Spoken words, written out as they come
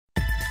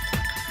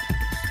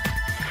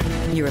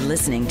You're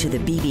listening to the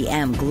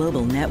BBM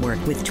Global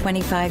Network with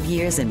 25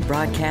 years in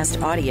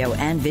broadcast audio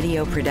and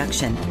video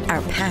production.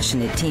 Our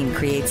passionate team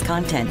creates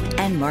content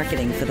and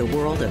marketing for the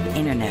world of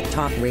Internet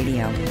Talk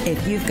Radio.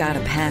 If you've got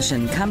a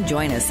passion, come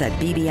join us at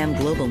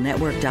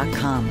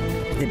bbmglobalnetwork.com.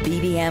 The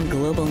BBM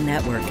Global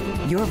Network.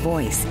 Your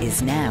voice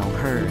is now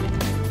heard.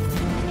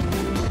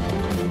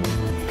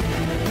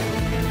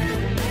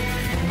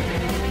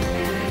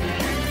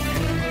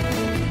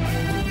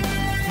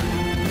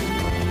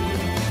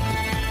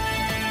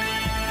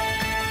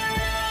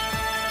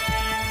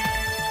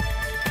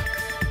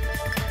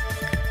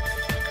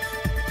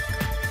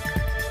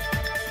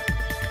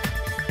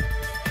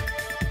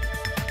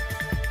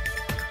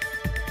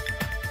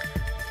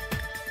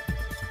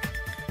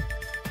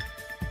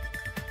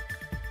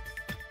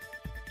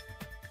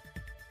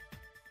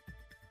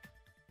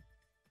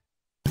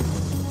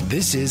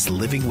 This is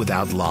Living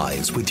Without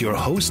Lies with your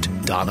host,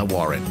 Donna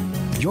Warren.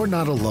 You're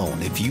not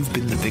alone if you've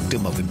been the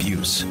victim of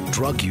abuse,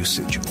 drug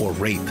usage, or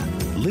rape.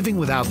 Living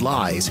Without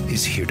Lies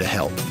is here to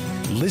help.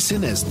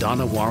 Listen as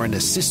Donna Warren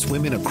assists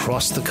women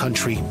across the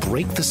country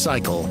break the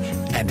cycle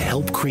and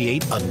help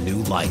create a new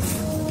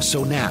life.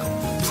 So now,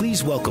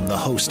 please welcome the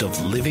host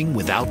of Living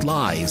Without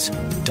Lies,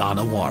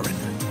 Donna Warren.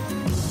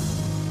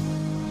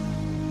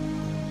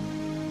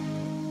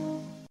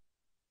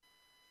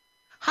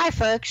 Hi,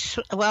 folks.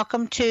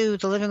 Welcome to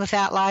the Living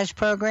Without Lies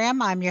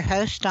program. I'm your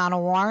host, Donna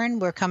Warren.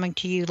 We're coming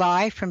to you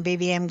live from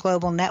BBM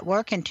Global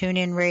Network and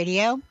TuneIn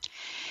Radio.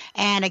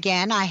 And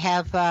again, I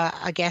have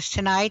a guest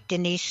tonight,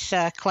 Denise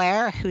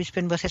Clare, who's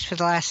been with us for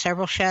the last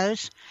several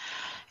shows,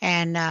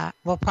 and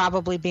will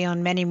probably be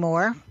on many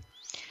more.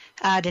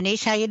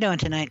 Denise, how you doing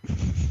tonight?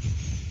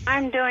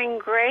 I'm doing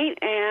great,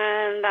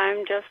 and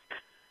I'm just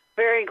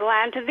very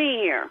glad to be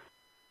here.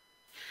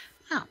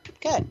 Oh,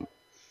 good.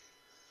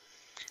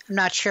 I'm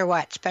not sure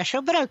what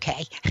special, but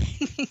okay.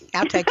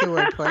 I'll take your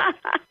word for it.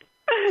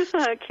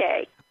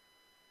 Okay.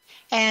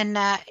 And,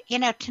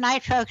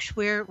 tonight, folks,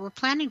 we're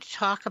planning to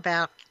talk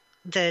about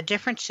the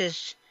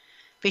differences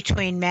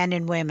between men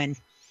and women,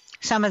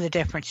 some of the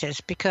differences,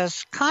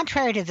 because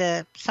contrary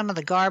to some of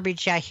the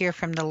garbage I hear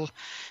from the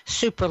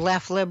super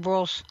left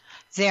liberals,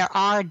 there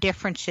are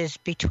differences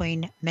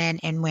between men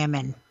and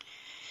women.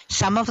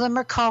 Some of them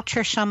are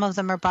culture, some of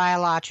them are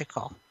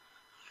biological.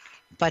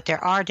 But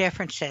there are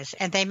differences,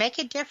 and they make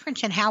a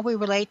difference in how we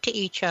relate to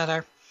each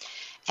other.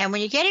 And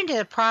when you get into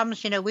the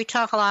problems, we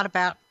talk a lot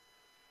about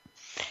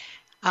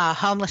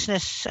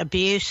homelessness,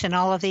 abuse, and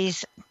all of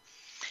these.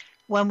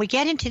 When we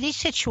get into these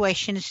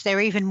situations,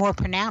 they're even more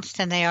pronounced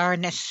than they are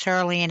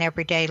necessarily in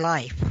everyday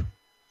life.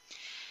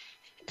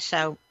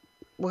 So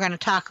we're going to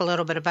talk a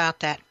little bit about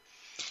that.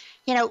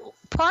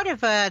 Part of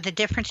the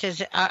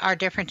differences, our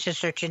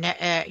differences are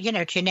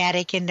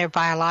genetic and they're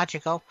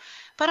biological.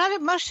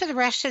 But most of the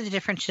rest of the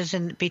differences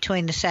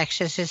between the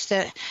sexes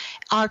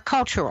are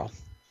cultural.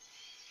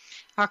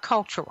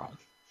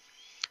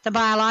 The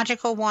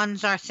biological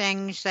ones are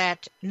things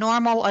that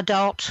normal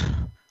adult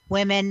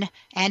women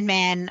and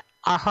men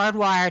are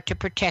hardwired to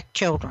protect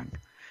children.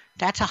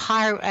 That's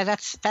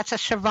a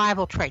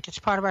survival trait. It's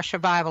part of our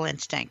survival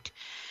instinct.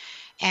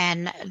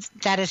 And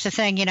that is the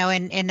thing,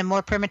 in the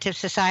more primitive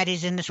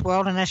societies in this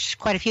world, and there's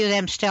quite a few of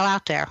them still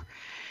out there.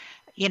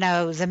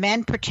 The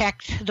men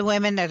protect the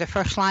women. They're the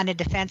first line of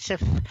defense.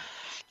 If,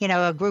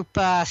 a group,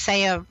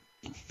 say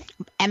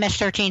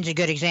MS-13 is a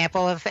good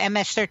example. If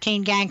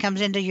MS-13 gang comes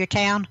into your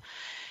town,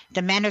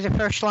 the men are the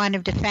first line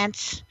of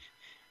defense.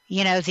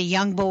 The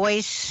young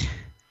boys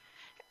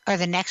are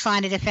the next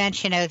line of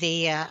defense,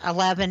 the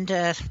 11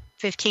 to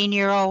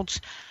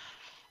 15-year-olds.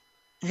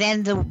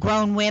 Then the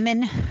grown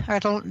women are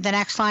the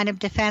next line of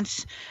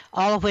defense,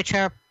 all of which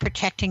are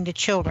protecting the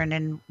children.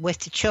 And with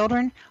the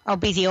children will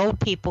be the old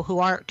people who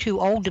aren't too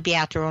old to be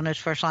out there on those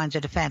first lines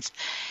of defense.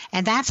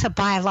 And that's a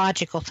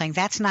biological thing.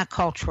 That's not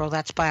cultural.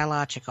 That's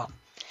biological.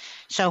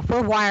 So if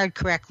we're wired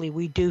correctly,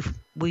 we do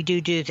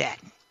that.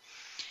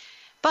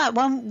 But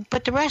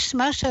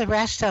most of the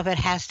rest of it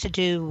has to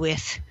do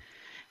with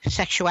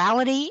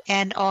sexuality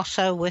and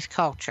also with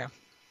culture.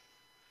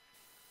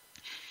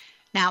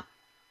 Now,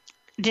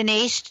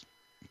 Denise,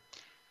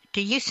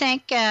 do you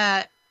think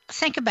about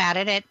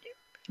it,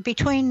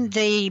 between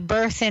the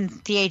birth and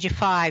the age of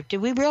 5, do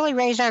we really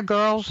raise our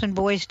girls and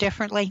boys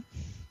differently?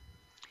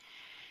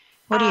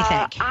 What do you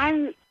think?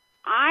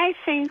 I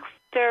think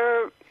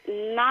they're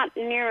not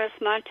near as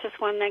much as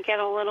when they get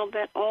a little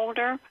bit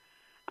older.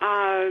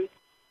 But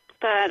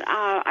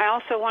I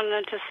also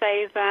wanted to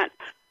say that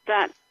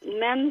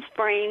men's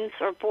brains,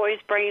 or boys'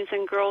 brains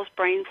and girls'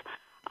 brains,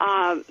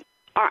 are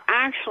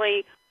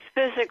actually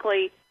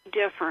physically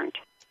different.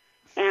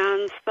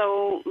 And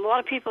so a lot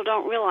of people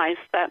don't realize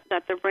that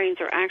their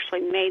brains are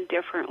actually made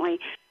differently.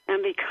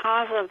 And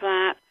because of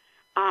that,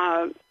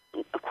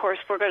 of course,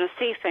 we're going to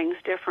see things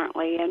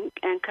differently and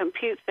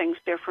compute things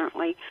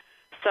differently.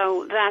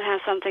 So that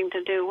has something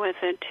to do with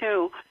it,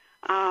 too.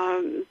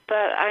 But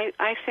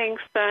I think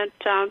that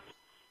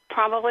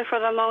probably for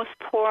the most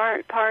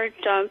part,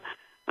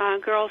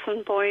 girls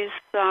and boys,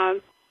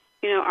 are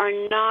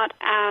not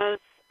as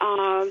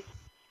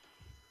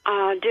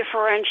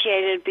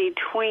differentiated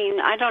between,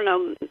 I don't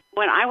know,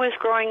 when I was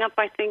growing up,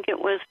 I think it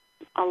was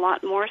a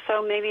lot more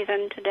so maybe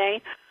than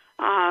today.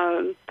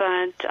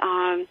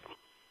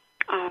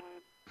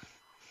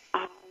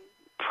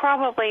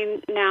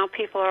 Probably now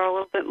people are a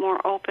little bit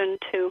more open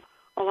to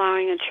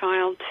allowing a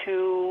child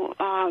to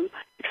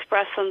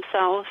express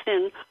themselves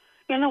in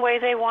the way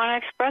they want to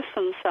express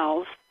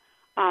themselves.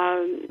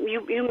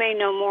 You may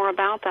know more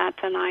about that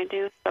than I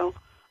do, so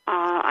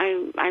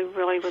I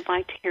really would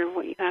like to hear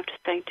what you have to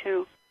say,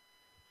 too.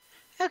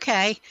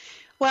 Okay.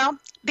 Well,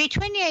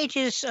 between the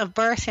ages of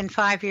birth and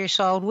 5 years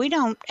old, we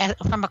don't,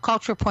 from a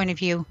cultural point of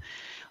view,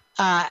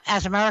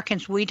 as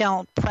Americans, we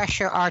don't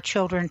pressure our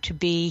children to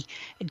be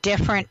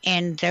different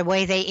in the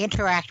way they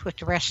interact with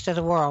the rest of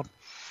the world.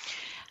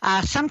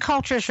 Some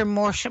cultures are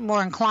more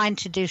inclined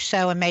to do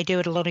so and may do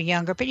it a little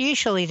younger, but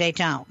usually they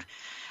don't.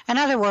 In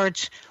other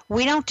words,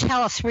 we don't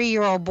tell a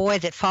 3-year-old boy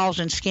that falls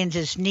and skins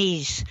his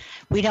knees,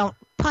 we don't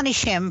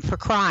punish him for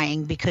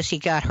crying because he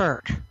got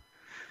hurt.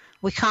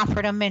 We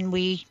comfort him and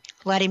we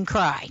let him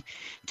cry.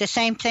 The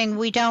same thing,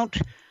 we don't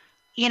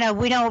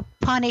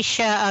punish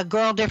a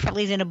girl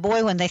differently than a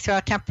boy when they throw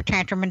a temper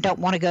tantrum and don't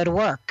want to go to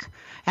work.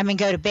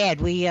 Go to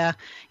bed.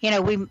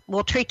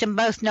 We'll treat them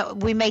both. No,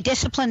 we may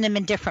discipline them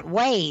in different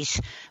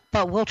ways,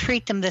 but we'll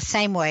treat them the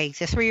same way.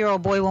 The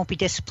 3-year-old boy won't be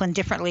disciplined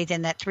differently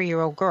than that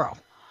 3-year-old girl.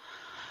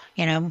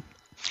 And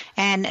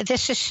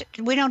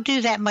we don't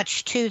do that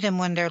much to them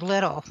when they're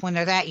little, when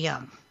they're that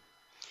young.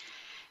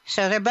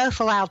 So they're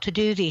both allowed to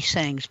do these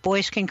things.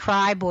 Boys can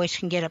cry, boys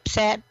can get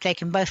upset, they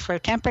can both throw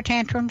temper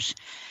tantrums,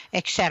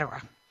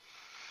 etc.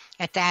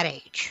 at that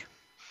age.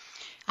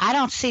 I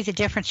don't see the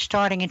difference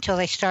starting until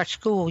they start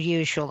school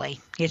usually.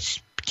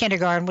 It's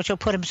kindergarten, which will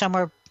put them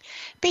somewhere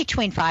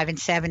between 5 and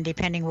 7,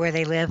 depending where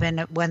they live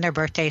and when their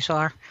birthdays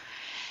are.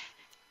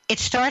 It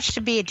starts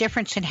to be a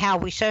difference in how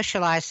we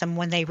socialize them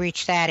when they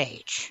reach that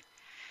age.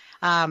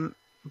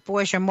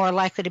 Boys are more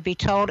likely to be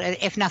told,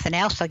 if nothing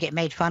else, they'll get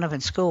made fun of in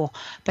school,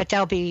 but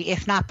they'll be,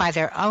 if not by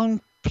their own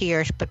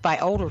peers, but by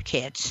older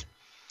kids.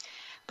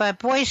 But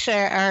boys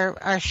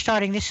are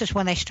starting, this is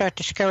when they start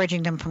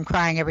discouraging them from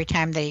crying every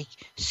time they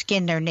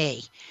skin their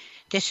knee.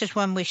 This is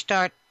when we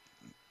start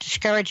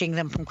discouraging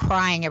them from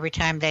crying every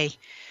time they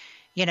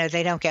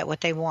don't get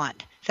what they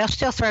want. They'll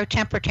still throw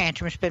temper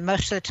tantrums, but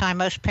most of the time,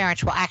 most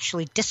parents will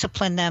actually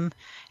discipline them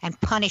and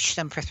punish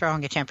them for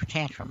throwing a temper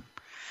tantrum.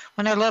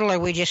 When they're littler,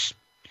 we just,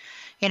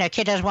 a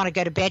kid doesn't want to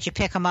go to bed, you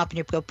pick them up and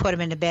you go put them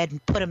in the bed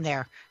and put them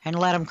there and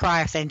let them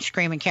cry if they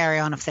scream and carry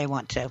on if they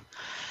want to.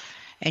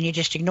 And you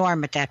just ignore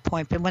them at that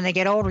point. But when they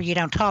get older, you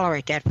don't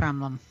tolerate that from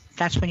them.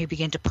 That's when you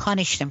begin to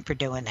punish them for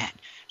doing that.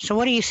 So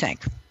what do you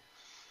think?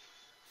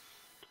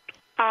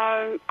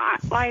 Like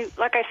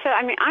I said,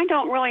 I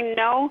don't really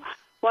know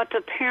what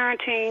the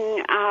parenting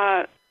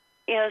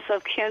is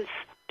of kids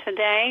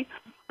today.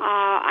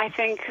 I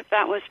think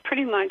that was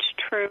pretty much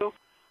true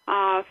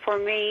for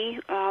me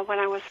when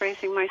I was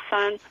raising my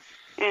son,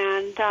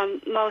 and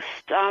most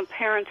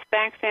parents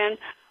back then.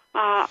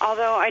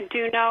 Although I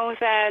do know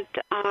that,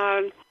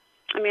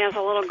 as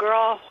a little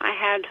girl, I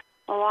had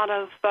a lot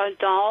of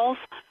dolls,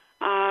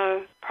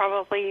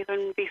 probably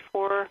even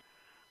before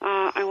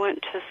I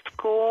went to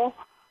school.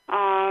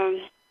 I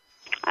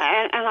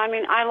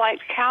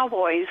liked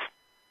cowboys,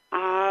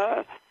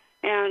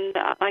 and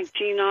like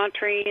Gene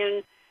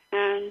Autry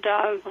and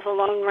the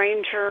Lone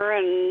Ranger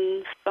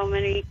and so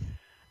many.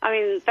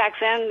 Back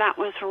then that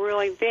was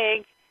really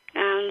big,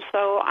 and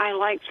so I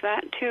liked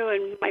that too.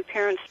 And my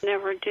parents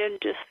never did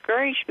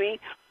discourage me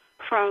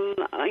from,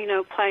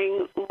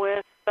 playing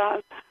with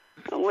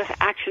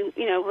action,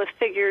 with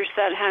figures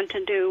that had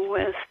to do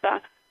with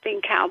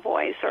being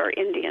cowboys or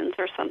Indians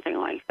or something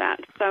like that.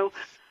 So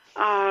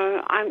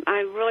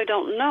I really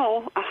don't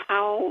know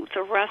how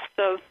the rest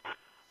of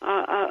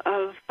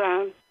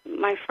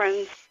my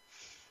friends.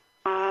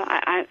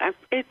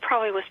 It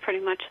probably was pretty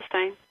much the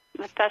same,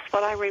 but that's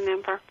what I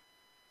remember.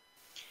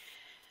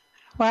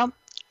 Well,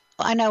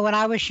 I know when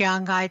I was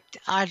young,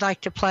 I'd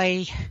like to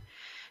play,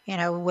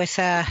 with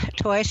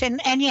toys,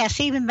 and yes,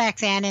 even back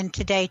then and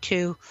today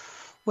too,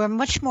 we're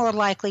much more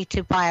likely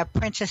to buy a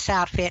princess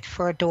outfit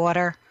for a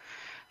daughter,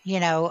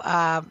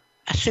 a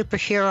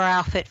superhero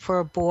outfit for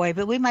a boy,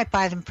 but we might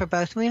buy them for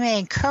both. We may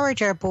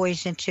encourage our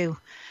boys into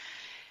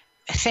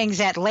things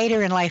that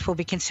later in life will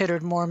be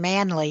considered more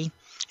manly,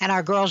 and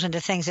our girls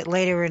into things that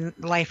later in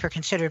life are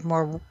considered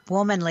more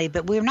womanly,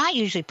 but we're not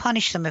usually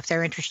punish them if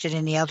they're interested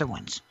in the other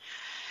ones.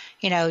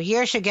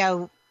 Years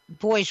ago,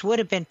 boys would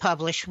have been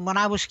published. When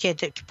I was a kid,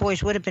 that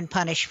boys would have been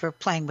punished for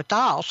playing with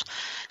dolls.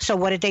 So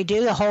what did they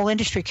do? The whole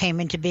industry came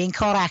into being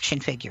called action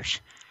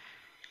figures.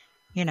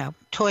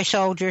 Toy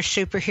soldiers,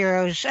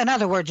 superheroes, in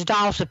other words,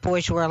 dolls that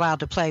boys were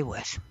allowed to play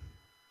with.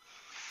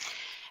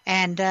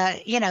 And,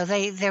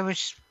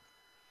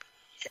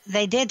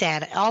 they did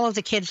that. All of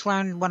the kids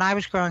learned, when I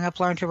was growing up,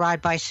 learned to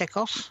ride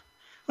bicycles.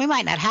 We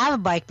might not have a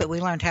bike, but we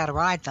learned how to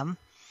ride them.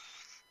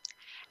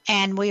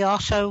 And we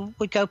also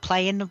would go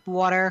play in the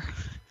water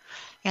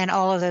and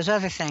all of those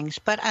other things.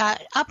 But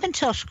up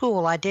until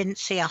school, I didn't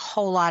see a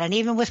whole lot. And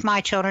even with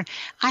my children,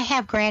 I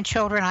have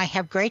grandchildren, I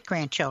have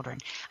great-grandchildren.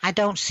 I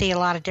don't see a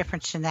lot of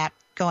difference in that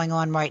going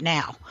on right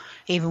now,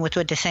 even with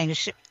what the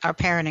things are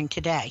parenting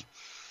today.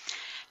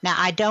 Now,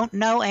 I don't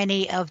know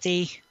any of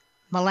the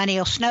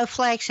millennial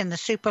snowflakes and the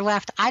super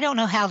left. I don't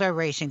know how they're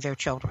raising their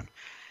children.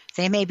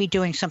 They may be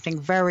doing something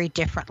very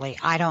differently.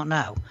 I don't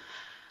know,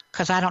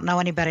 because I don't know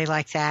anybody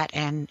like that.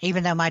 And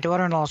even though my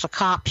daughter-in-law is a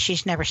cop,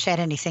 she's never said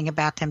anything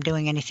about them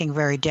doing anything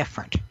very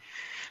different.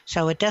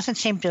 So it doesn't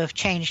seem to have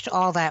changed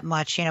all that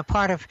much. You know,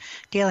 part of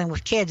dealing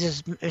with kids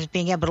is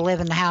being able to live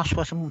in the house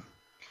with them,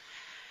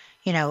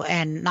 you know,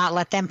 and not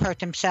let them hurt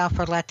themselves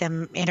or let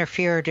them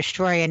interfere or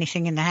destroy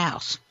anything in the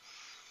house.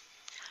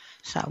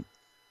 So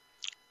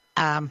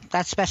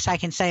that's the best I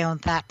can say on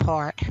that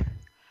part.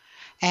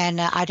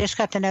 And I just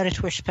got the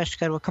notice we're supposed to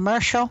go to a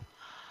commercial.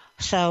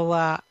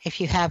 So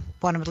if you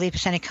want to leave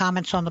us any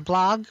comments on the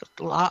blog,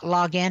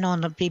 log in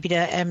on the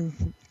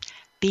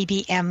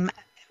BBM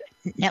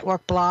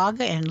Network blog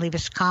and leave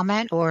us a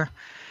comment, or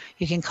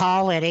you can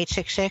call at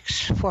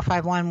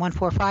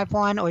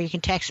 866-451-1451, or you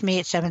can text me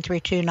at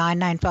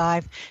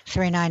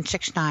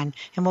 732-995-3969,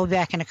 and we'll be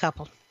back in a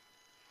couple.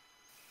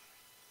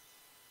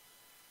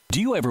 Do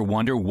you ever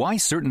wonder why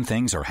certain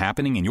things are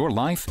happening in your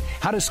life?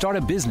 How to start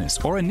a business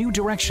or a new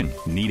direction?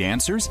 Need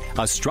answers?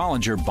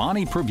 Astrologer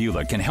Bonnie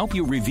Perbula can help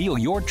you reveal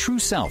your true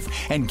self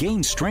and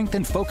gain strength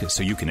and focus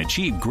so you can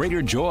achieve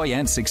greater joy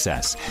and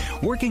success.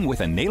 Working with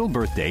a natal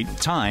birth date,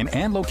 time,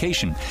 and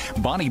location,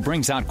 Bonnie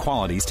brings out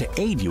qualities to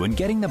aid you in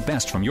getting the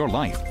best from your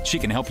life. She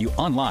can help you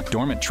unlock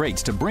dormant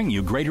traits to bring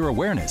you greater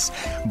awareness.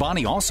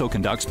 Bonnie also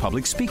conducts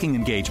public speaking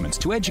engagements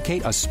to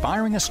educate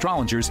aspiring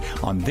astrologers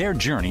on their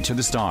journey to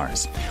the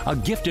stars. A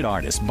gifted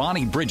artist,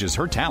 Bonnie bridges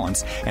her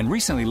talents and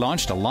recently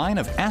launched a line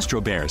of Astro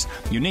Bears,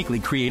 uniquely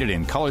created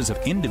in colors of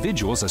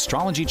individuals'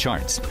 astrology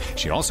charts.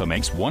 She also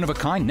makes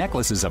one-of-a-kind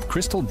necklaces of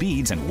crystal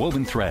beads and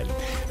woven thread.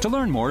 To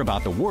learn more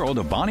about the world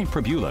of Bonnie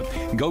Perbula,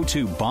 go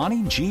to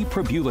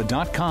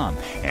BonnieGPerbula.com,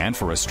 and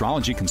for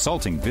astrology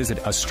consulting, visit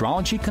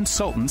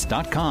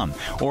astrologyconsultants.com,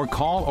 or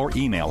call or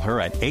email her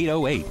at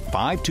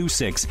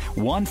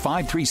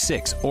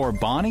 808-526-1536 or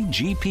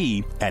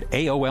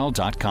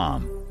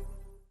BonnieGP@AOL.com.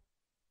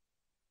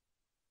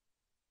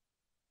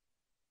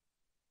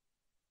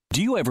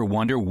 Do you ever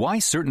wonder why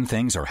certain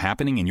things are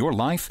happening in your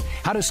life?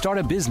 How to start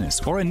a business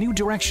or a new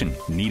direction?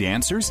 Need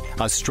answers?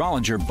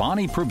 Astrologer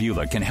Bonnie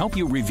Perbula can help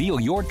you reveal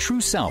your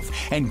true self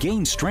and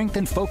gain strength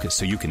and focus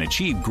so you can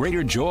achieve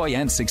greater joy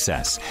and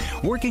success.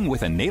 Working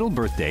with a natal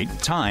birth date,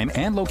 time,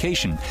 and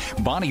location,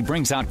 Bonnie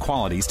brings out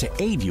qualities to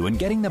aid you in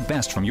getting the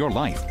best from your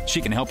life. She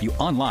can help you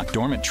unlock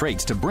dormant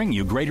traits to bring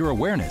you greater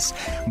awareness.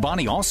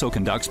 Bonnie also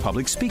conducts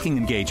public speaking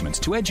engagements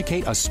to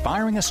educate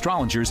aspiring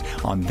astrologers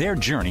on their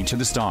journey to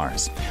the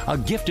stars. A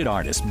gifted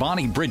artist,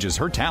 Bonnie bridges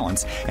her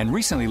talents and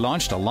recently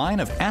launched a line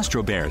of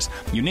Astro Bears,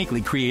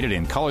 uniquely created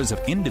in colors of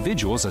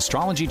individuals'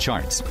 astrology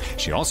charts.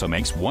 She also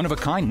makes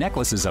one-of-a-kind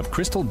necklaces of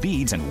crystal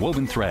beads and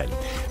woven thread.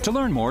 To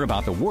learn more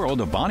about the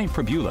world of Bonnie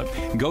Perbula,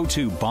 go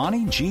to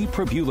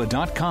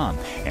BonnieGPerbula.com,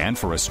 and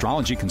for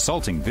astrology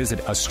consulting,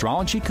 visit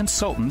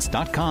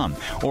astrologyconsultants.com,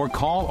 or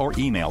call or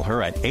email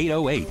her at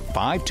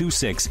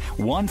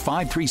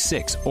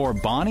 808-526-1536 or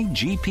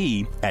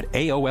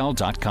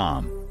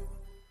BonnieGP@AOL.com.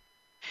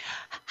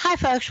 Hi,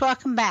 folks.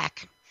 Welcome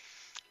back.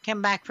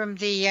 Came back from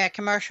the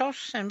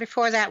commercials, and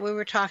before that we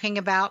were talking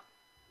about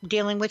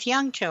dealing with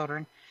young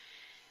children.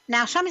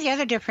 Now, some of the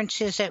other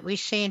differences that we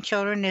see in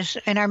children is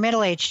in our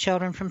middle-aged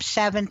children from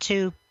 7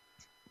 to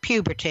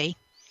puberty,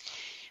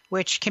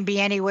 which can be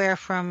anywhere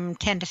from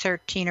 10 to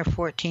 13 or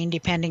 14,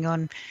 depending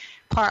on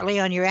partly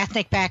on your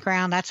ethnic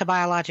background. That's a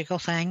biological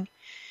thing.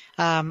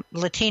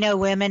 Latino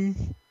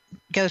women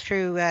go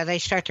through, they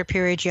start their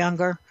periods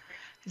younger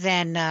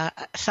than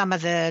some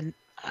of the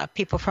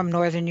people from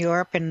Northern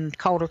Europe and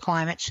colder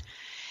climates.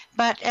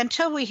 But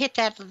until we hit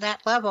that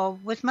level,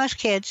 with most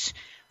kids,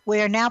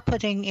 we are now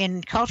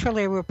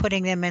culturally, we're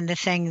putting them in the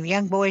thing,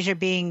 young boys are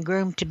being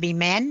groomed to be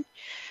men,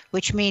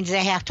 which means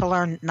they have to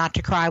learn not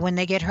to cry when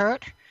they get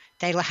hurt.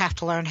 They have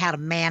to learn how to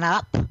man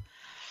up,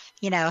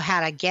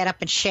 how to get up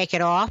and shake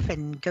it off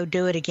and go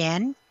do it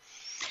again.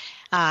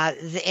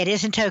 It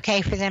isn't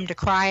okay for them to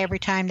cry every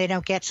time they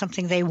don't get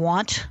something they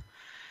want.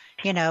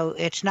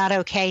 It's not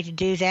okay to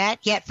do that.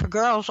 Yet for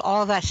girls,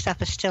 all of that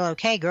stuff is still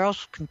okay.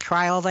 Girls can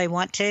cry all they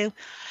want to.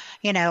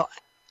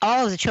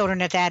 All of the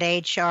children at that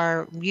age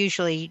are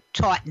usually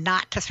taught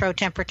not to throw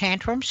temper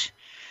tantrums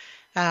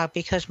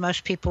because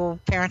most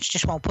parents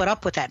just won't put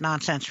up with that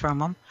nonsense from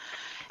them.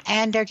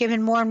 And they're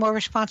given more and more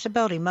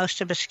responsibility.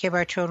 Most of us give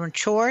our children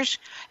chores,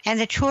 and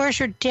the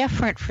chores are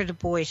different for the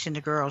boys and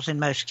the girls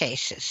in most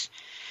cases.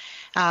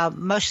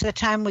 Most of the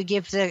time we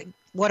give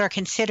what are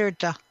considered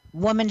the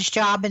woman's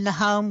job in the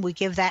home, we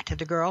give that to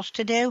the girls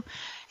to do,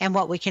 and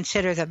what we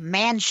consider the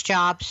man's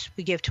jobs,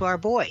 we give to our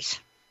boys.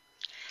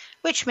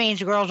 Which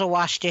means girls will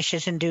wash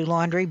dishes and do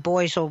laundry,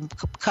 boys will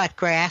cut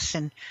grass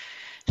and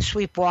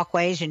sweep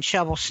walkways and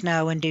shovel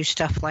snow and do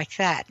stuff like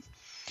that.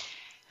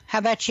 How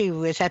about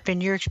you? Has that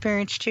been your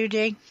experience too,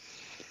 Dee?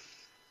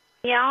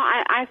 Yeah,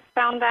 I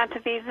found that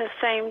to be the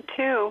same,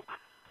 too.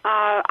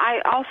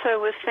 I also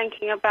was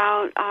thinking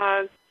about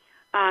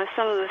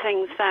some of the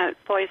things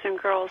that boys and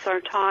girls are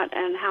taught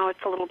and how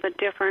it's a little bit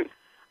different.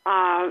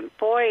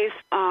 Boys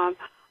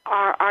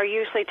are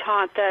usually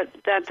taught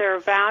that their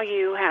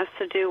value has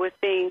to do with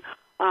being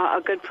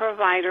a good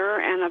provider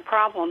and a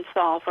problem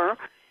solver,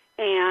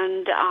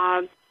 and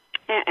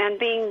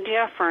being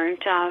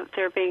different.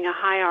 There being a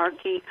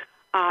hierarchy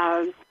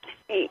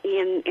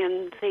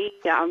in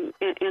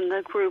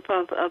the group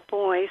of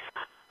boys,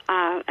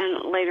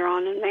 and later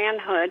on in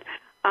manhood,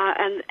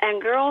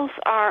 and girls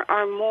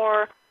are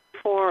more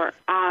for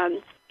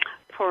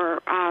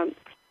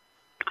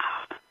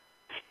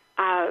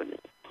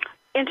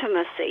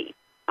intimacy.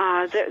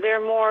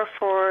 They're more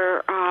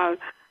for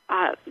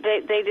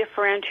they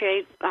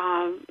differentiate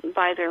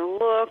by their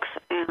looks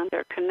and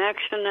their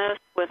connectedness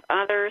with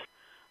others,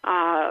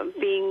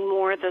 being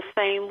more the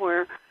same,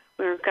 where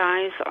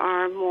guys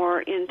are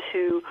more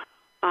into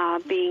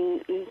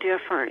being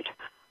different.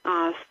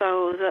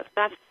 So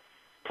that's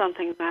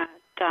something that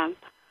that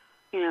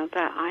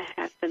I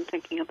have been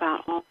thinking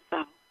about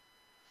also.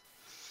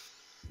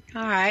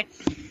 All right.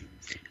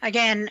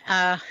 Again,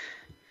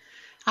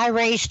 I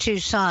raised 2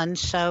 sons,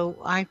 so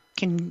I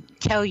can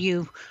tell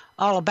you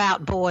all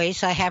about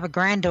boys. I have a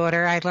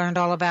granddaughter. I learned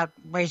all about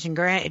raising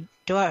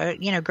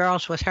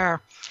girls with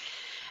her.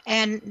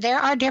 And there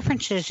are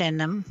differences in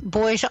them.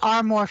 Boys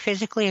are more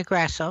physically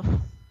aggressive.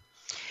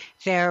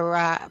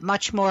 They're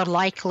much more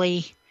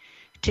likely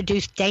to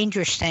do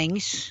dangerous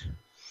things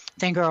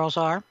than girls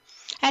are.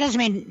 That doesn't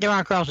mean there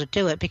aren't girls that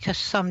do it, because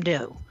some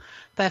do.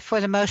 But for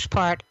the most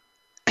part,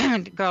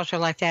 girls are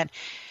like that.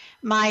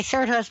 My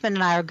third husband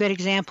and I are good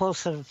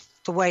examples of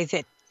the way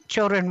that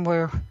children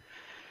were,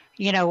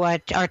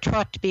 are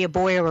taught to be a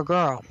boy or a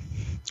girl.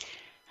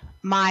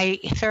 My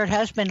third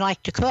husband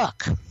liked to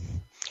cook.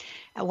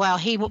 Well,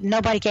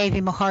 nobody gave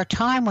him a hard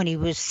time when he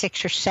was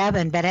 6 or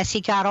 7, but as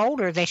he got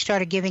older, they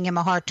started giving him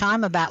a hard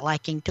time about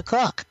liking to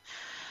cook.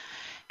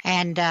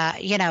 And,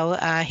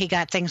 he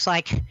got things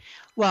like,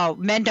 well,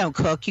 men don't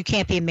cook. You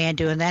can't be a man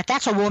doing that.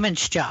 That's a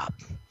woman's job.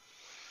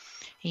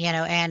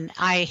 And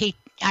I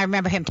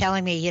remember him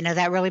telling me,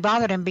 that really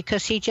bothered him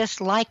because he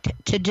just liked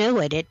to do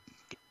it. It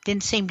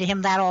didn't seem to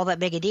him all that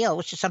big a deal. It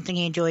was just something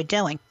he enjoyed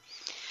doing.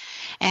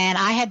 And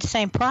I had the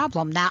same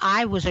problem. Now,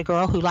 I was a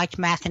girl who liked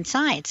math and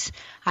science.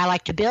 I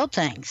liked to build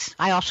things.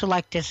 I also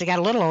liked, as I got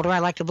a little older, I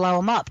liked to blow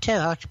them up, too.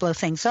 I liked to blow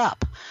things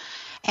up.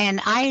 And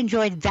I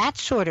enjoyed that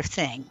sort of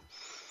thing.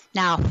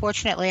 Now,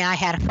 fortunately, I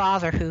had a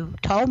father who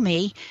told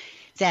me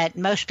that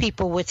most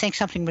people would think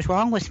something was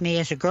wrong with me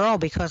as a girl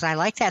because I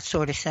like that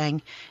sort of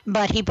thing.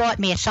 But he bought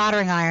me a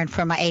soldering iron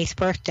for my 8th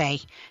birthday.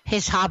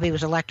 His hobby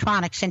was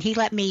electronics, and he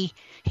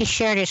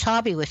shared his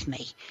hobby with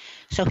me.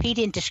 So he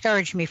didn't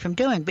discourage me from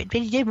doing it, but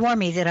he did warn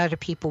me that other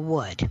people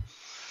would.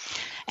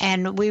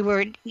 And we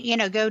were,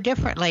 go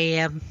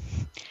differently.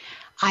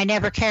 I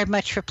never cared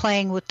much for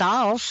playing with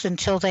dolls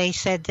until they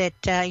said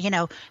that, I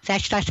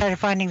started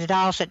finding the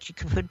dolls that you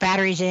could put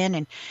batteries in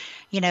and,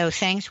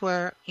 things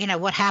where,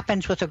 what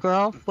happens with a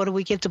girl? What do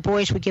we give the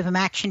boys? We give them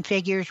action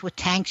figures with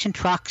tanks and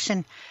trucks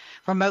and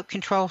remote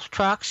control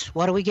trucks.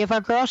 What do we give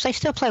our girls? They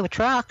still play with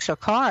trucks or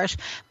cars,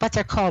 but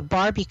they're called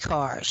Barbie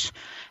cars.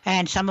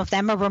 And some of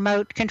them are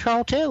remote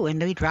control, too,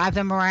 and we drive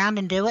them around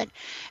and do it.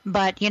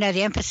 But,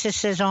 the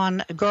emphasis is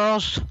on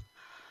girls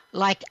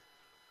like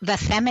the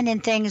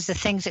feminine things, the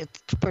things that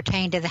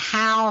pertain to the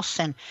house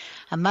and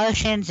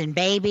emotions and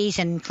babies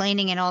and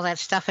cleaning and all that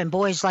stuff, and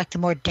boys like the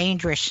more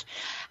dangerous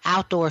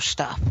outdoor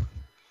stuff.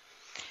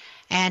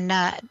 And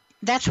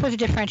that's where the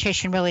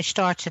differentiation really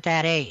starts at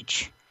that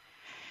age.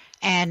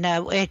 And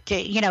it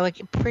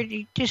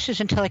produces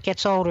until it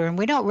gets older, and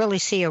we don't really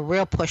see a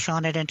real push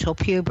on it until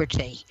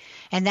puberty,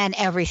 and then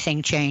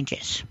everything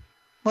changes.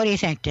 What do you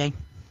think, Dee?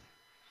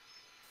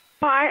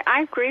 Well,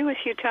 I agree with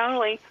you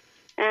totally.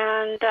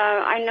 And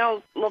I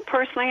know, well,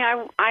 personally,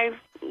 I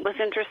was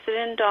interested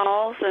in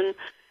dolls, and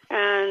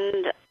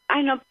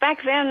I know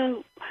back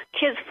then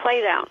kids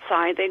played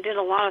outside. They did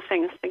a lot of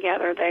things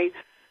together. They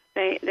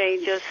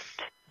just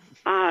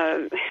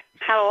had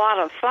a lot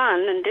of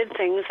fun and did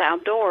things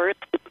outdoors,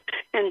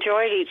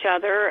 enjoyed each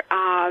other.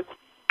 But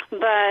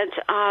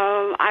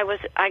I was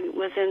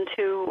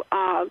into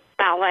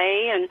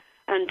ballet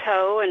and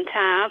toe and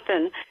tap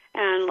and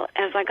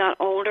as I got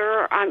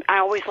older, I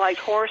always liked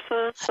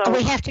horses. So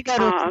we have to go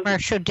to a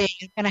commercial, Dee.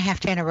 I'm going to have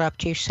to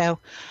interrupt you. So,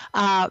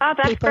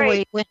 that's people,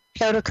 great. we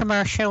go to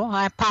commercial.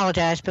 I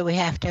apologize, but we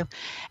have to.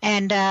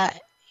 And,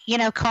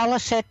 call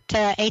us at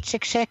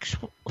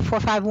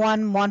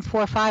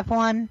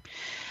 866-451-1451.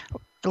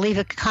 Leave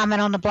a comment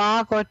on the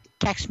blog or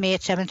text me at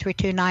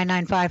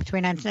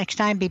 732-995-39. Next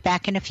time, be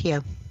back in a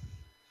few.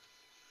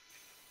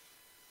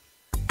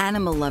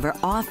 Animal lover,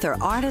 author,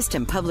 artist,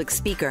 and public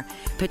speaker,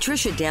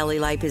 Patricia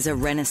Daly-Lipe is a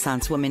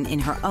Renaissance woman in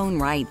her own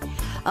right.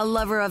 A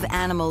lover of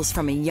animals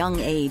from a young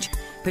age,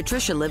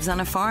 Patricia lives on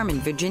a farm in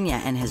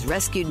Virginia and has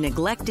rescued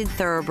neglected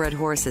thoroughbred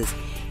horses,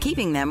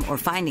 keeping them or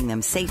finding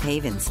them safe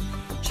havens.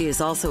 She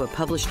is also a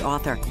published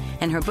author,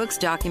 and her books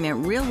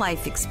document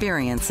real-life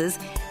experiences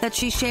that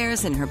she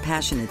shares in her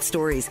passionate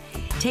stories,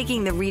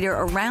 taking the reader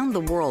around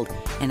the world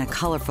in a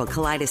colorful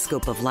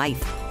kaleidoscope of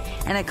life.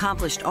 An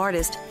accomplished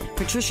artist,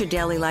 Patricia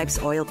Daly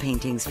Life's oil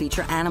paintings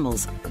feature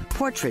animals,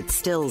 portraits,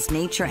 stills,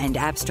 nature, and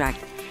abstract,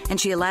 and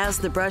she allows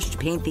the brush to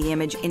paint the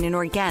image in an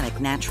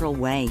organic, natural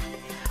way.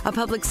 A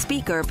public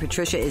speaker,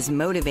 Patricia is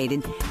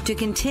motivated to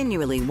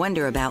continually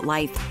wonder about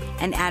life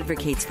and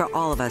advocates for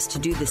all of us to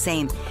do the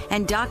same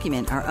and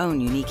document our own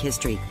unique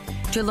history.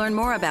 To learn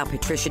more about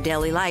Patricia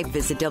Daly Life,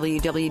 visit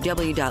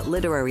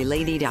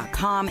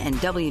www.literarylady.com and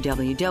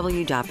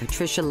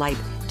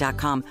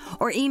www.patricialife.com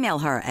or email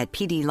her at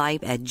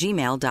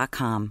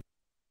pdlife@gmail.com.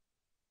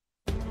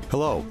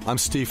 Hello, I'm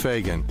Steve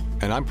Fagan,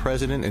 and I'm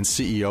president and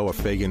CEO of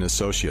Fagan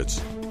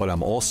Associates, but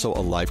I'm also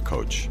a life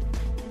coach.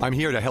 I'm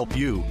here to help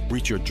you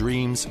reach your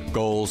dreams,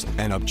 goals,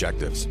 and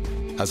objectives.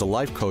 As a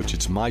life coach,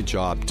 it's my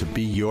job to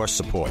be your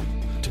support,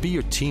 to be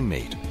your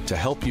teammate, to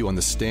help you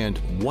understand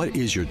what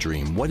is your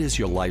dream, what is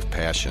your life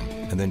passion,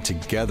 and then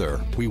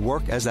together we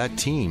work as that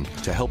team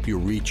to help you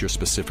reach your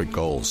specific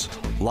goals.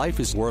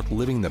 Life is worth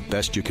living the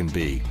best you can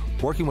be.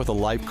 Working with a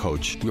life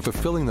coach, you're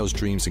fulfilling those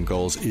dreams and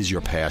goals is your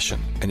passion,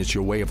 and it's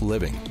your way of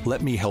living.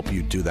 Let me help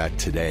you do that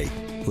today.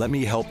 Let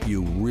me help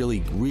you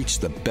really reach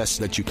the best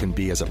that you can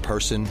be as a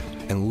person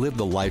and live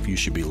the life you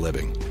should be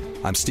living.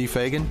 I'm Steve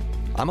Fagan.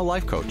 I'm a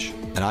life coach,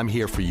 and I'm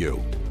here for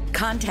you.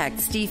 Contact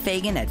Steve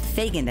Fagan at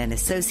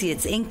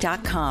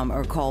FaganandAssociatesInc.com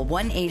or call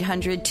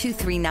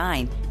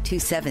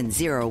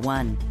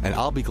 1-800-239-2701. And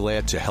I'll be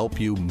glad to help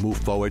you move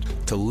forward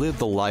to live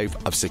the life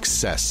of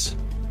success.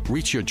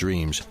 Reach your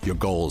dreams, your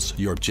goals,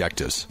 your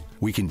objectives.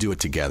 We can do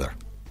it together.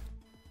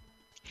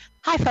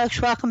 Hi,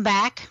 folks. Welcome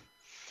back.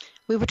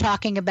 We were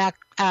talking about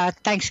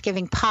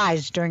Thanksgiving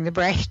pies during the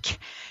break.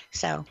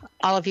 So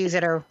all of you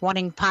that are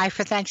wanting pie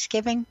for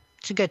Thanksgiving,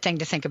 it's a good thing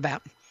to think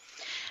about.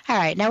 All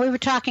right. Now we were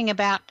talking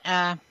about,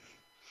 and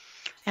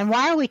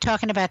why are we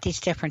talking about these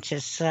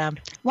differences?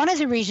 One of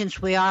the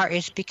reasons we are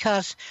is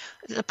because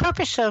the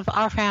purpose of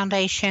our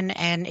foundation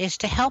is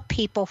to help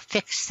people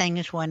fix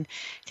things when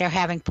they're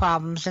having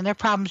problems. And their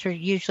problems are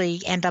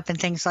usually end up in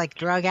things like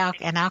drug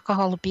and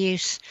alcohol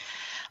abuse,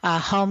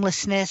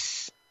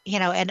 homelessness,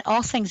 and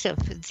all things of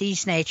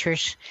these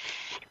natures.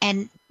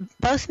 And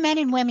both men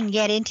and women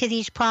get into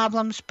these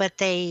problems, but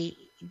they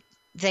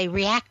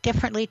react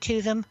differently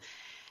to them.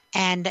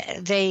 And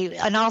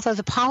although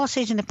the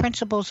policies and the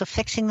principles of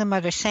fixing them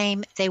are the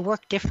same, they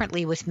work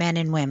differently with men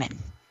and women.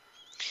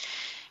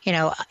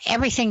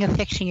 Everything of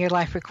fixing your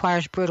life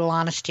requires brutal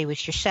honesty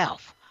with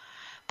yourself.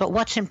 But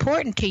what's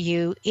important to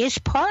you is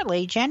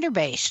partly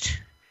gender-based.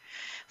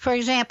 For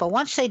example,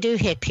 once they do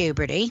hit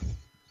puberty,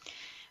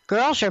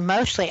 girls are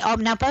mostly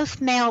now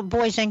both male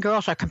boys and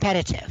girls are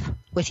competitive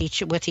with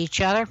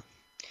each other.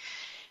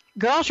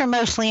 Girls are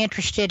mostly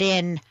interested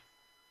in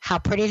how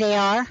pretty they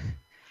are,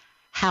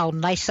 how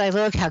nice they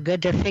look, how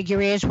good their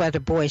figure is, whether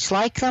boys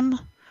like them.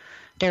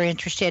 They're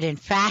interested in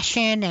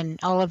fashion and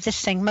all of this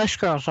thing. Most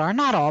girls are,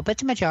 not all, but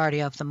the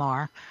majority of them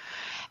are.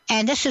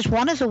 And this is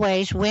one of the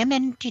ways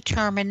women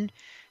determine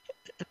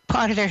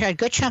a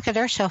good chunk of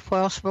their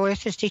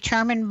self-worth is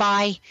determined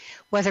by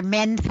whether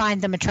men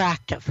find them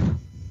attractive.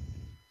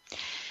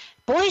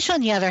 Boys, on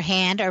the other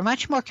hand, are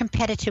much more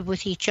competitive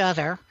with each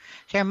other.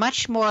 They're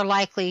much more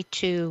likely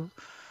to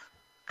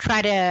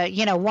try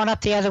to,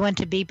 one-up the other one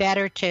to be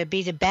better, to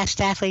be the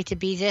best athlete, to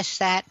be this,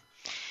 that.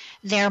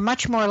 They're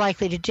much more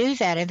likely to do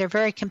that, and they're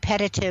very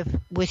competitive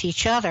with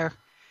each other.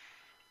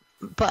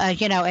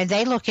 But, and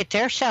they look at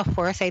their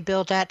self-worth, they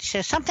build that.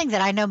 So something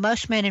that I know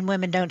most men and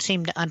women don't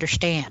seem to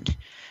understand.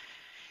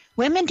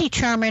 Women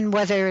determine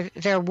whether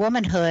their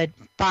womanhood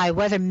by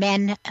whether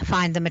men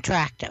find them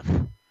attractive.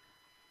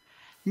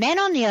 Men,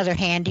 on the other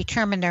hand,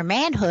 determine their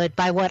manhood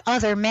by what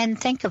other men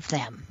think of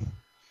them,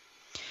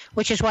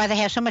 which is why they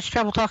have so much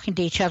trouble talking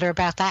to each other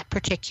about that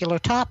particular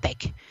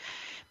topic.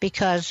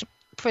 Because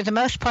for the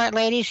most part,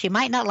 ladies, you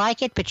might not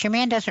like it, but your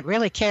man doesn't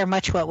really care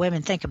much what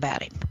women think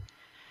about him.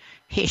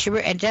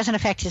 It doesn't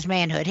affect his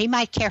manhood. He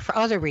might care for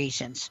other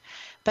reasons,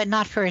 but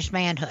not for his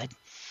manhood.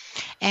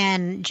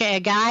 And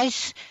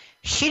guys,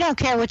 she don't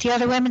care what the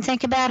other women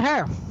think about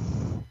her.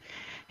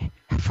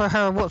 For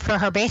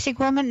her basic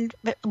woman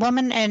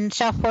and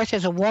self-worth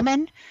as a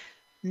woman,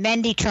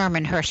 men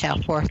determine her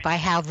self-worth by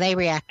how they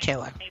react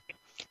to her.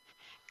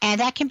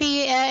 And that can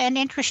be an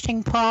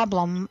interesting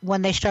problem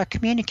when they start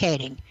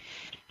communicating.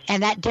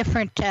 And that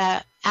different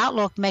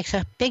outlook makes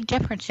a big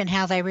difference in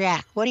how they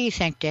react. What do you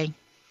think, Dee?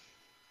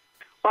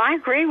 Well, I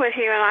agree with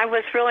you, and I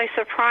was really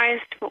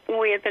surprised.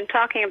 We had been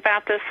talking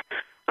about this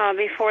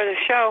before the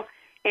show,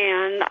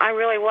 and I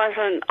really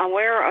wasn't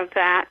aware of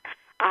that.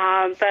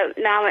 But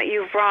now that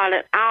you've brought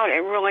it out,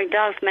 it really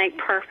does make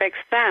perfect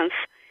sense.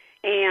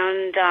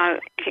 And,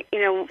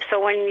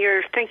 so when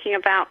you're thinking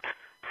about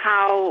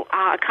how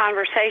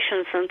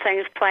conversations and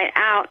things play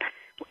out,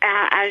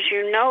 as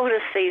you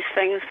notice these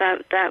things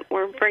that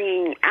we're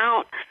bringing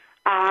out,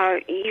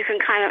 you can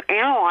kind of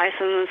analyze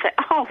them and say,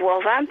 oh,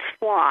 well, that's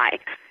why.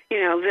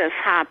 this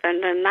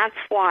happened, and that's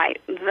why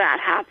that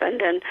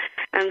happened,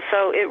 and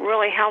so it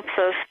really helps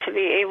us to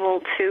be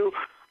able to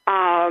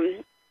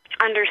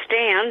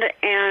understand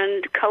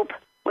and cope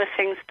with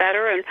things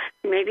better, and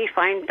maybe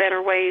find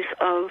better ways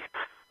of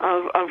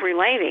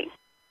relating.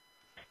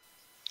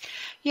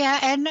 Yeah,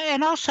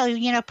 and also,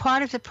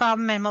 part of the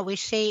problem and what we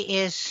see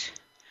is,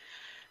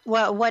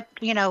 what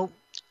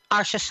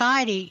our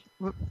society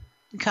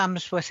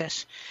comes with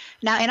us.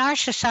 Now, in our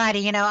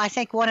society, I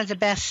think one of the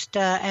best,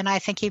 and I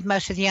think even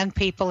most of the young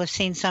people have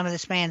seen some of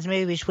this man's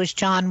movies, was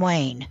John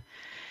Wayne.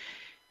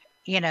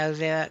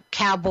 The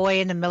cowboy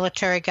and the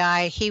military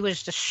guy. He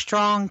was the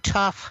strong,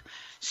 tough,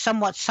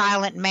 somewhat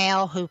silent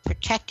male who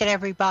protected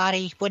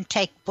everybody, wouldn't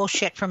take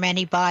bullshit from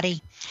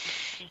anybody,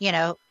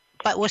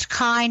 but was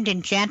kind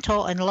and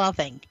gentle and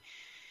loving.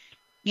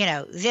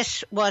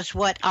 This was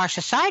what our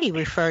society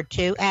referred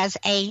to as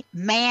a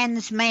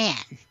man's man.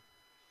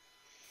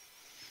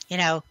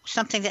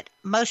 Something that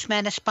most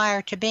men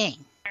aspire to being.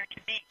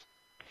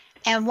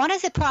 And one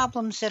of the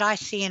problems that I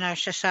see in our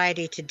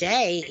society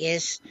today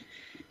is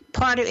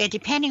part of it,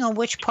 depending on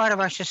which part of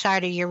our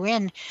society you're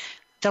in,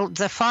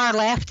 the far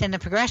left and the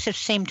progressives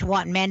seem to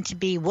want men to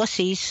be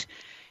wussies,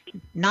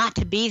 not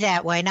to be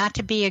that way, not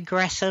to be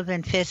aggressive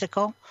and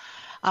physical.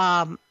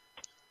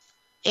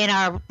 In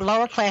our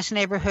lower class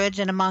neighborhoods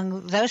and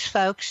among those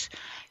folks,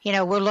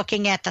 we're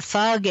looking at the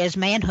thug as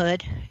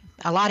manhood.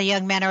 A lot of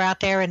young men are out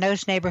there in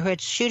those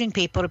neighborhoods shooting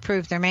people to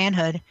prove their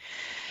manhood.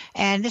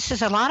 And this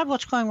is a lot of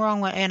what's going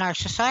wrong in our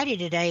society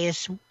today,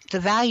 is the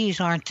values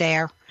aren't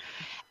there.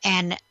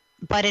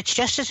 But it's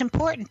just as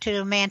important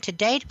to a man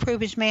today to prove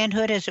his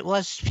manhood as it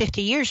was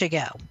 50 years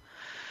ago.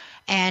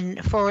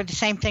 And for the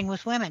same thing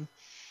with women.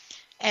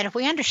 And if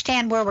we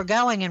understand where we're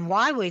going and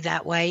why we're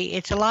that way,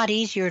 it's a lot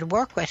easier to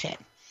work with it.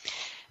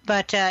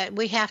 But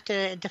we have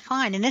to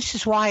define, and this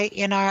is why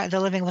in the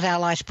Living Without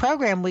Lies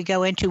program we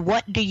go into,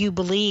 what do you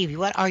believe?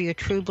 What are your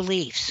true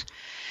beliefs?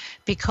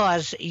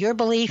 Because your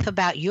belief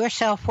about your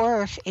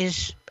self-worth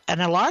is in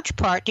a large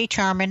part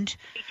determined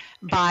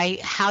by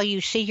how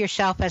you see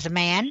yourself as a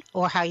man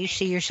or how you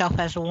see yourself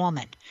as a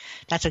woman.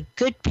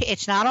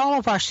 It's not all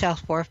of our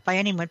self-worth by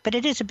any means, but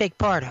it is a big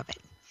part of it.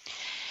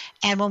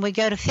 And when we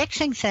go to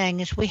fixing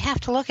things, we have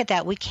to look at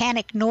that. We can't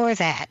ignore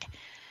that.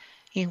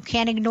 You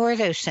can't ignore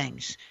those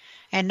things.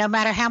 And no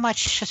matter how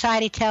much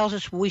society tells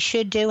us we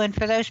should do, and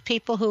for those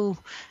people who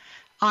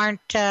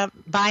aren't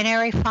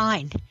binary,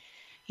 fine.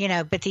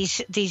 But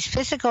these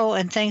physical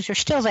and things are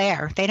still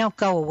there. They don't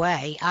go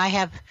away.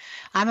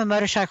 I'm a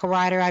motorcycle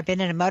rider. I've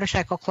been in a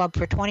motorcycle club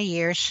for 20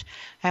 years,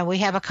 and we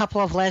have a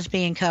couple of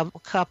lesbian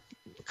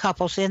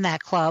couples in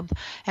that club.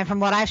 And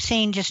from what I've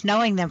seen, just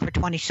knowing them for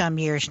 20-some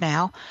years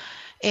now,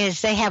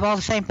 is they have all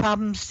the same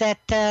problems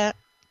that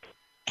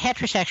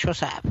heterosexuals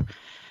have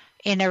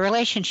in their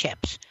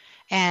relationships.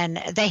 And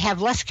they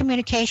have less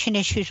communication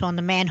issues on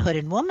the manhood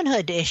and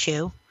womanhood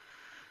issue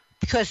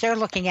because they're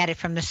looking at it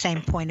from the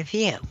same point of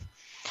view.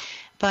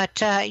 But,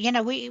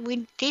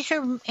 these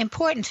are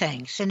important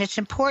things, and it's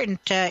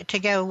important to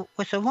go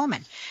with a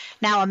woman.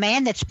 Now, a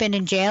man that's been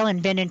in jail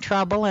and been in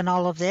trouble and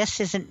all of this,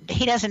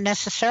 he doesn't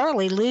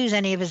necessarily lose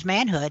any of his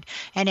manhood.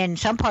 And in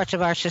some parts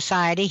of our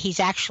society,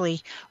 he's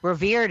actually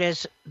revered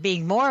as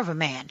being more of a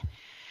man.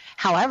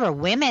 However,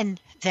 women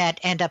that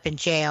end up in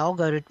jail,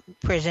 go to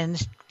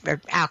prisons, or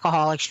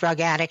alcoholics, drug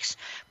addicts,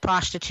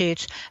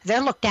 prostitutes,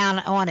 they're looked down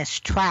on as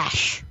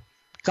trash,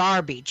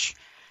 garbage,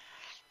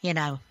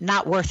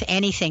 not worth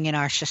anything in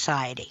our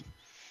society.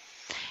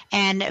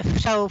 And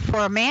so for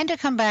a man to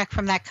come back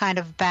from that kind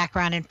of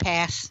background and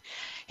past,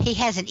 he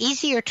has an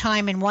easier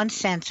time in one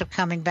sense of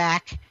coming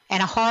back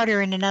and a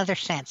harder in another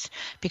sense,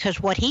 because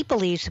what he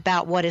believes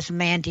about what is a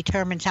man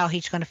determines how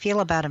he's going to feel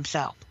about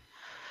himself.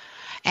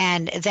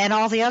 And then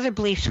all the other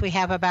beliefs we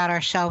have about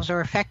ourselves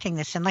are affecting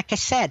this. And like I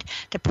said,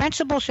 the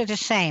principles are the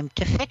same.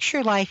 To fix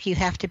your life, you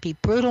have to be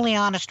brutally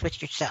honest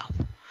with yourself.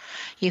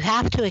 You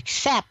have to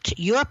accept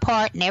your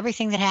part in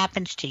everything that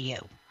happens to you.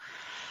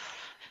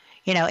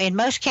 In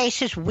most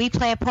cases, we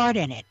play a part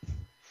in it.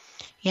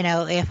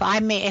 If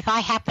I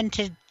happen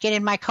to get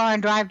in my car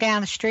and drive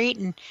down the street,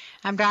 and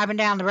I'm driving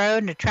down the road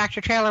and a tractor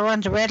trailer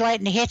runs a red light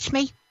and it hits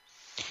me,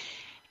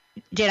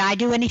 did I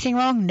do anything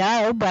wrong?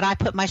 No, but I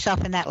put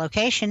myself in that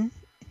location.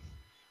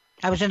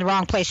 I was in the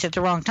wrong place at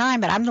the wrong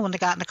time, but I'm the one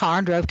that got in the car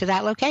and drove to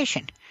that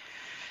location.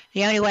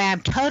 The only way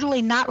I'm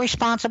totally not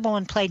responsible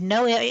and played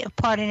no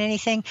part in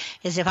anything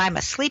is if I'm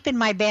asleep in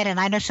my bed, and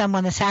I know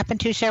someone this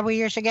happened to several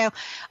years ago,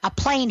 a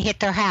plane hit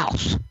their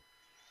house.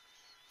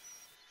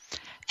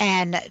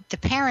 And the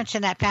parents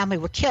in that family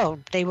were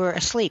killed. They were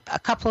asleep. A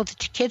couple of the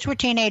kids were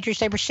teenagers.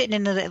 They were sitting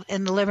in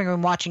the living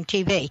room watching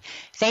TV.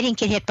 They didn't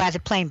get hit by the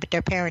plane, but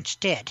their parents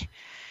did.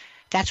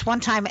 That's one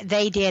time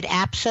they did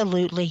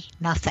absolutely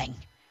nothing.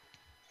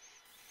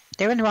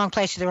 They were in the wrong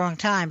place at the wrong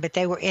time, but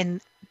they were in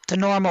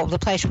the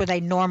place where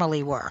they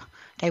normally were.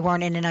 They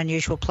weren't in an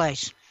unusual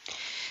place.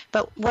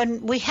 But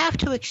when we have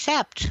to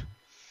accept,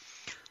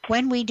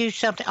 when we do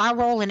something, our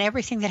role in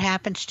everything that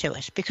happens to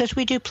us, because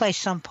we do play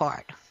some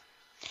part.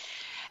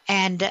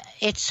 And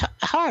it's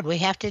hard. We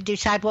have to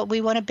decide what we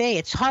want to be.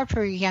 It's hard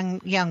for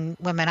young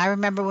women. I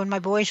remember when my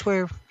boys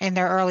were in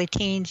their early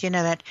teens,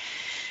 that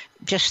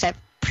just that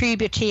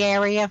puberty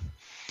area.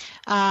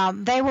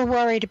 They were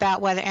worried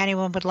about whether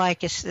anyone would like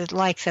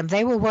them.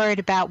 They were worried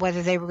about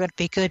whether they were going to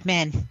be good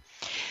men.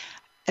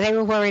 They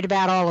were worried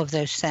about all of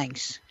those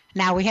things.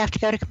 Now we have to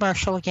go to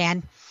commercial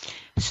again.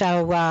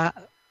 So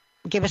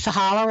give us a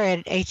holler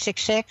at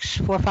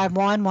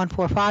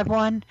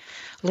 866-451-1451.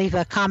 Leave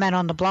a comment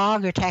on the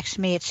blog or text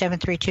me at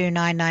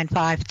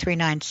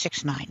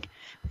 732-995-3969.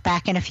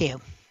 Back in a few.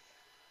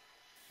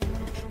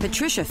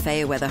 Patricia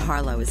Fayerweather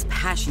Harlow is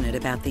passionate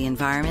about the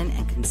environment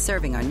and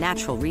conserving our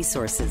natural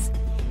resources.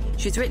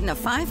 She's written a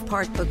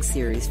 5-part book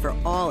series for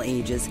all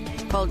ages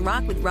called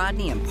Rock with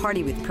Rodney and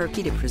Party with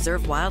Perky to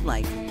Preserve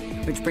Wildlife,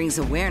 which brings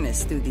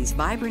awareness through these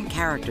vibrant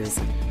characters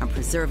on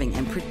preserving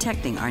and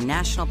protecting our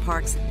national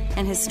parks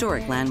and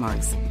historic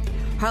landmarks.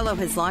 Harlow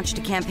has launched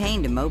a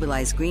campaign to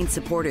mobilize green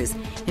supporters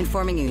in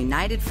forming a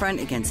united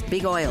front against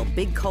big oil,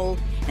 big coal,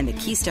 and the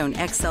Keystone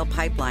XL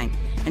pipeline,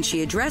 and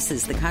she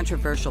addresses the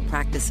controversial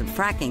practice of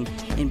fracking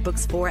in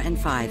books 4 and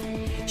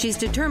 5. She's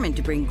determined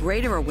to bring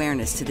greater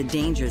awareness to the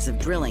dangers of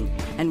drilling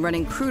and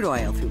running crude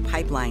oil through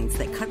pipelines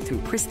that cut through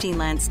pristine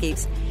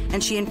landscapes,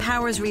 and she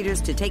empowers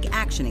readers to take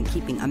action in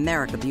keeping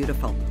America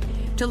beautiful.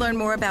 To learn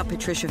more about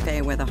Patricia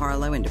Fayerweather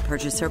Harlow and to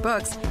purchase her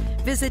books,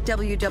 visit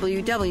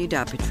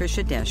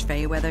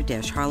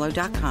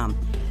www.patricia-fayerweather-harlow.com.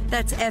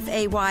 That's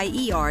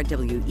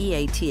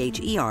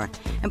FAYERWEATHER,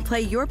 and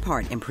play your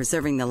part in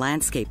preserving the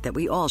landscape that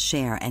we all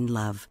share and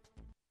love.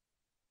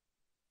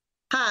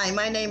 Hi,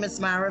 my name is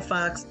Myra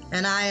Fox,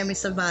 and I am a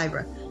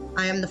survivor.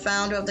 I am the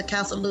founder of the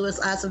Castle Lewis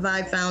I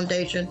Survived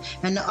Foundation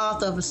and the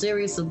author of a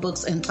series of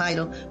books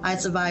entitled I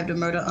Survived a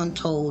Murder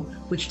Untold,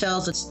 which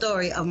tells the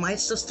story of my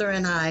sister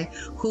and I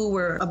who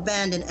were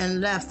abandoned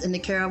and left in the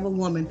care of a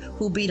woman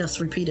who beat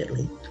us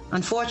repeatedly.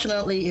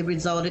 Unfortunately, it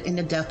resulted in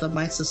the death of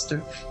my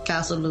sister,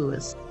 Castle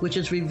Lewis, which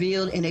is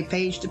revealed in a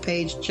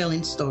page-to-page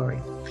chilling story.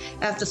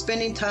 After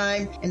spending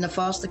time in the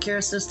foster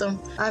care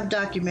system, I've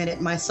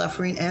documented my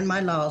suffering and my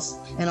loss,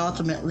 and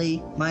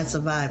ultimately my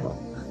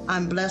survival.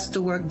 I'm blessed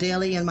to work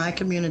daily in my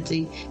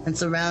community and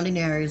surrounding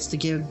areas to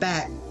give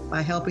back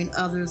by helping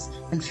others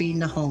and feeding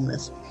the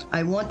homeless.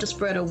 I want to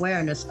spread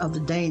awareness of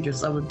the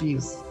dangers of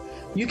abuse.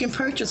 You can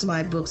purchase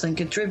my books and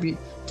contribute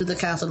to the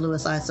Castle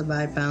Lewis I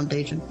Survived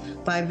Foundation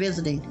by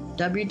visiting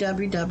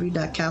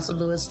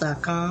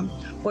www.castlelewis.com,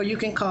 or you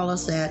can call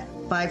us at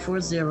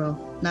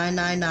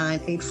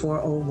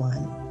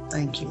 540-999-8401.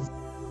 Thank you.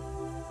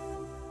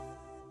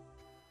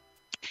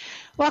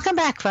 Welcome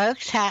back,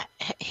 folks.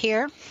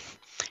 Here.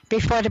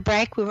 Before the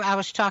break, I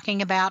was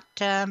talking about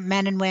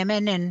men and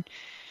women and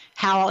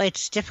how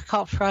it's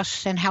difficult for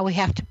us and how we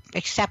have to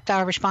accept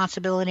our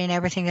responsibility in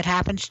everything that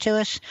happens to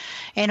us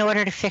in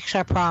order to fix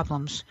our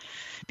problems.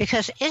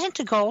 Because isn't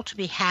the goal to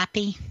be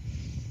happy?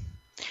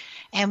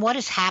 And what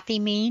does happy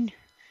mean?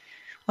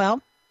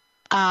 Well,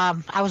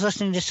 I was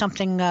listening to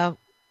something on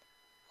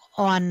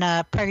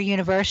Prager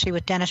University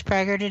with Dennis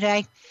Prager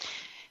today,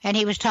 and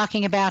he was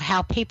talking about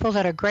how people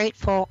that are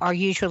grateful are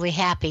usually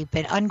happy,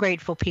 but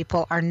ungrateful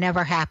people are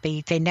never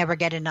happy. They never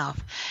get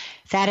enough.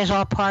 That is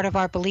all part of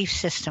our belief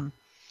system.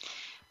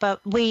 But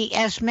we,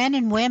 as men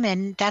and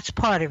women, that's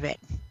part of it.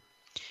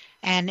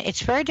 And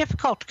it's very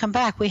difficult to come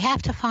back. We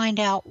have to find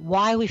out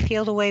why we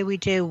feel the way we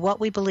do, what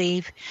we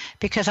believe,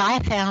 because I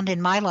have found in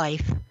my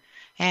life,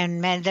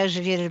 and those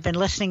of you that have been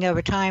listening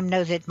over time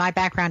know that my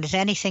background is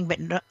anything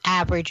but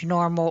average,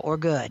 normal, or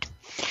good.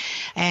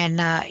 And,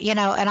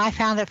 and I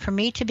found that for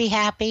me to be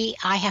happy,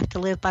 I have to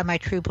live by my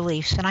true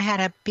beliefs. And I had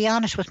to be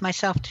honest with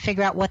myself to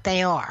figure out what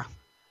they are.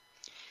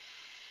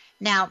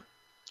 Now,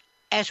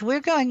 as we're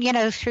going,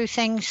 through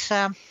things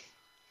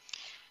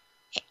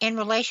in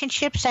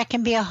relationships, that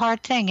can be a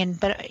hard thing.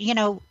 But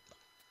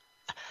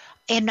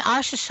in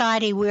our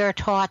society, we are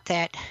taught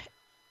that,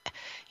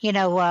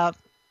 you'll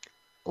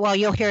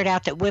hear it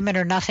out that women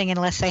are nothing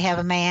unless they have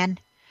a man.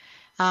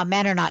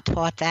 Men are not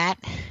taught that,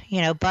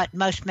 but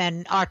most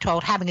men are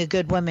told having a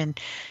good woman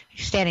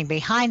standing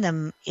behind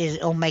them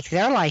will make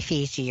their life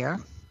easier.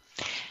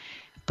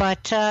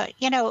 But,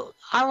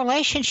 our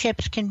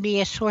relationships can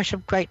be a source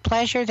of great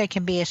pleasure. They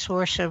can be a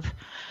source of,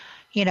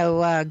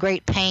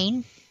 great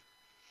pain.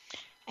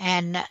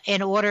 And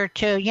in order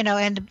to,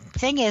 and the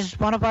thing is,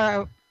 one of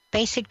our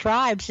basic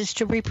drives is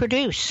to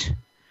reproduce.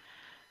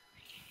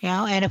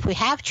 And if we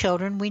have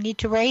children, we need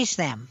to raise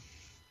them.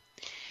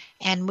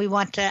 And we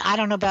want to, I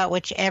don't know about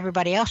what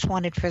everybody else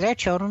wanted for their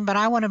children, but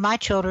I wanted my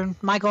children,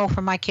 my goal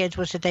for my kids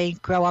was that they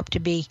grow up to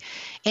be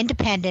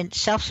independent,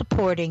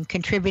 self-supporting,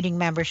 contributing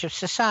members of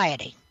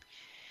society.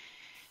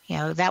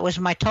 That was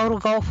my total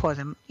goal for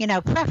them.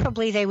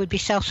 Preferably they would be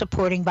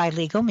self-supporting by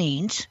legal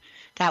means.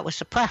 That was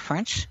the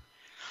preference.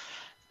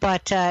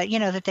 But,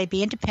 that they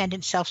be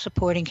independent,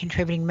 self-supporting,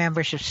 contributing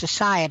members of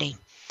society.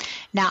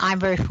 Now, I'm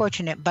very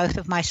fortunate. Both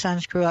of my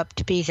sons grew up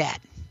to be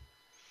that.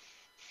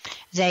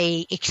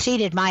 They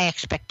exceeded my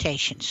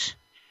expectations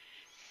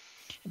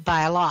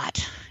by a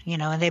lot,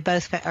 and they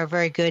both are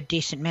very good,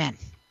 decent men.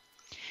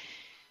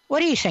 What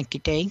do you think,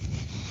 Dee?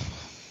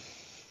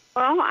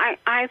 Well,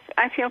 I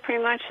feel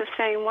pretty much the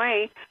same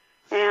way,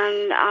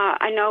 and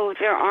I know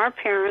there are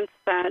parents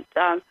that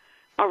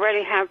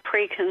already have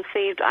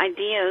preconceived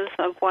ideas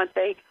of what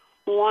they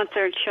want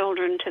their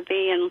children to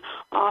be, and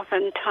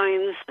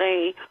oftentimes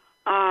they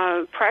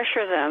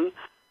pressure them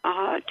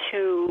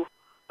to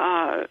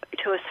a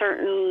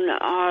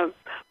certain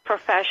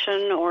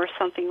profession or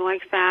something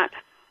like that.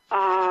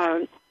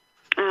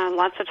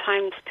 Lots of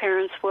times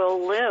parents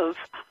will live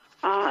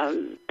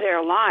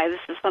their lives,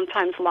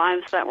 sometimes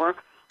lives that were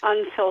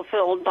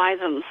unfulfilled by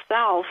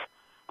themselves,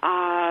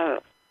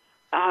 so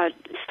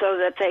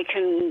that they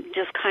can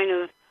just kind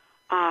of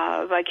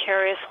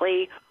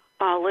vicariously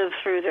live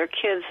through their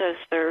kids as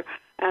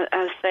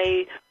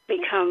they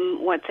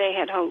become what they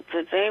had hoped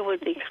that they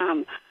would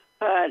become.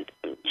 But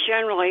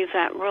generally,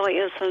 that really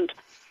isn't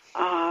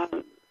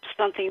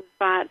something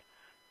that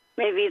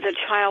maybe the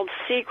child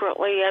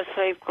secretly, as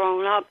they've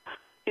grown up,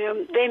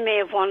 they may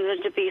have wanted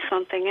it to be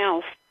something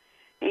else.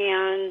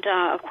 And,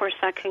 of course,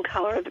 that can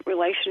color the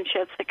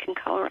relationships. It can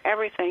color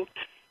everything.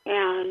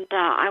 And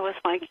I was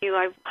like you.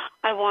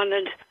 I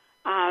wanted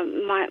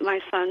my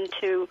son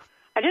to...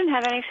 I didn't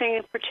have anything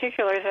in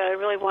particular that I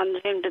really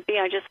wanted him to be.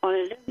 I just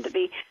wanted him to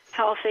be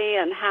healthy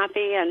and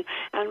happy and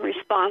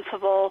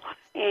responsible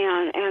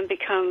and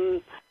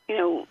become,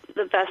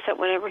 the best at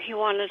whatever he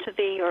wanted to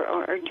be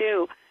or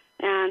do.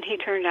 And he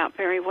turned out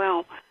very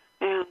well.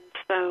 And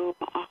so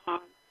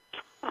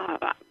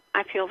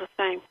I feel the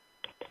same.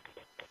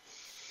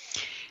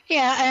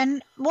 Yeah,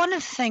 and one of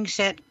the things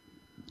that,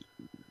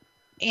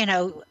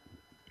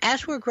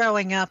 as we're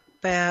growing up,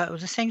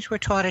 the things we're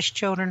taught as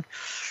children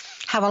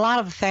have a lot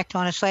of effect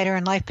on us later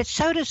in life, but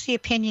so does the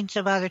opinions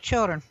of other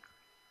children.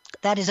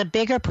 That is a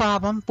bigger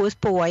problem with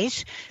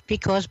boys,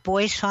 because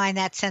boys find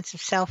that sense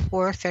of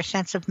self-worth, their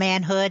sense of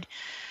manhood,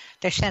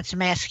 their sense of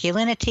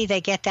masculinity.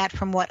 They get that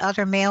from what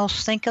other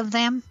males think of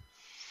them.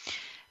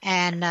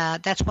 And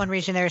that's one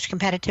reason they're as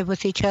competitive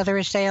with each other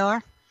as they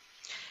are.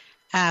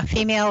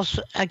 Females,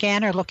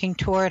 again, are looking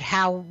toward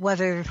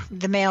whether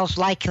the males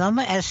like them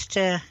as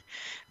to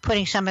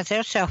putting some of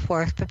their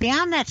self-worth. But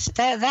beyond that's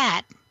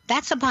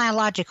a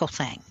biological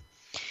thing.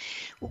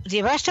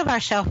 The rest of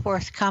our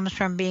self-worth comes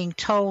from being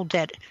told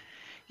that,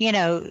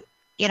 I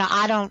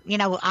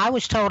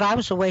was told I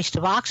was a waste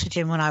of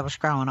oxygen when I was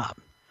growing up.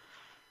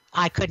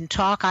 I couldn't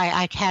talk.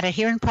 I had a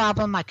hearing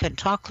problem. I couldn't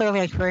talk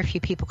clearly. Very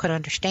few people could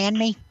understand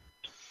me.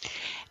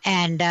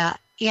 And,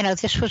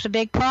 this was a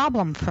big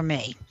problem for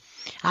me.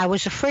 I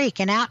was a freak,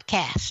 an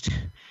outcast.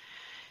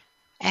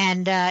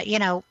 And,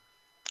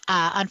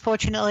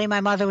 unfortunately,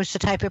 my mother was the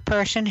type of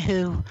person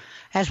who,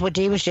 as what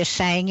Dee was just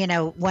saying,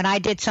 when I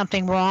did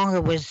something wrong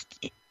or was,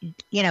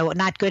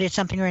 not good at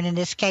something, or in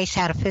this case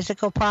had a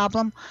physical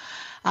problem,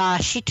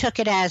 she took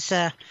it as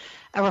a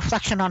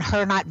reflection on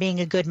her not being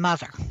a good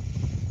mother.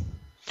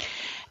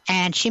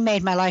 And she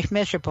made my life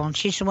miserable, and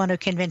she's the one who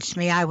convinced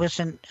me I was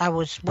a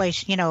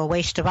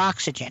waste of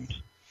oxygen.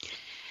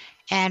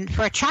 And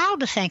for a child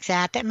to think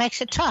that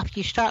makes it tough.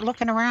 You start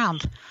looking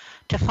around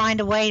to find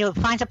a way to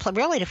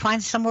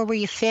find somewhere where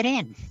you fit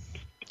in.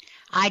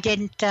 I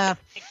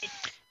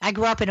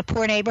grew up in a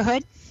poor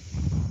neighborhood.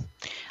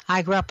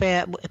 I grew up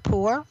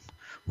poor.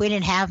 We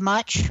didn't have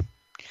much.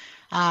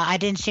 I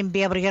didn't seem to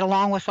be able to get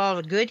along with all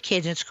the good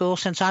kids in school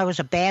since I was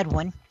a bad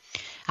one.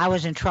 I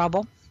was in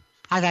trouble.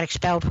 I got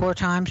expelled 4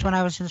 times when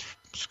I was in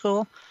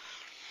school.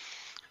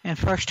 And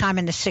first time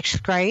in the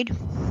 6th grade.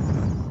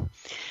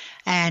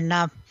 And,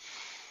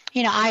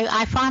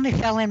 I finally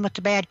fell in with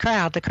the bad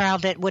crowd, the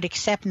crowd that would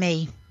accept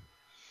me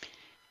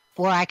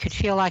where I could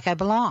feel like I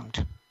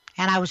belonged.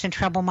 And I was in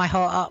trouble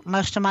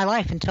most of my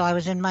life until I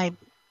was in my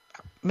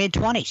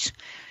mid-20s.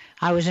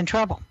 I was in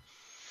trouble.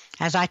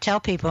 As I tell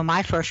people,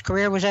 my first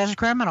career was as a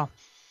criminal.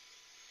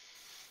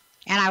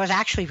 And I was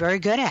actually very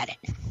good at it.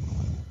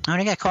 I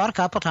only got caught a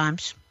couple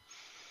times.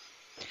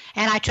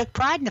 And I took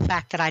pride in the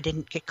fact that I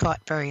didn't get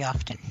caught very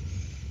often.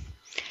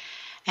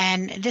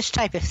 And this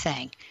type of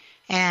thing.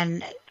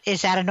 And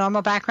is that a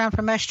normal background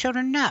for most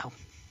children? No.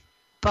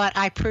 But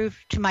I proved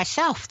to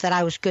myself that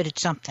I was good at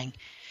something.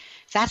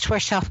 That's where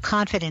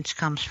self-confidence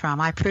comes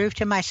from. I proved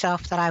to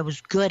myself that I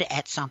was good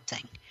at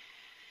something.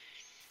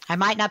 I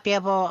might not be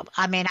able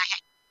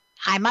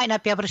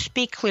to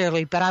speak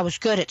clearly, but I was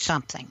good at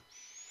something.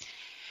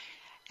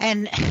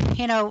 And,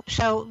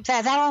 so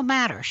that all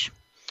matters.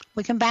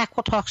 We come back,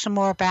 we'll talk some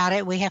more about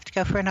it. We have to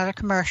go for another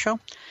commercial.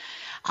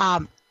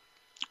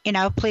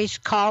 Please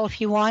call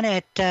if you want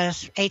at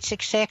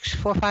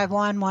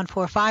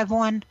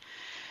 866-451-1451.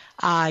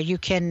 You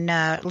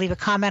can leave a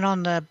comment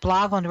on the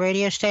blog on the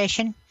radio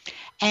station,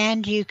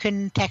 and you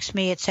can text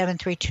me at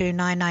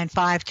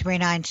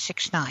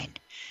 732-995-3969.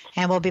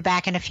 And we'll be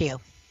back in a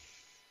few.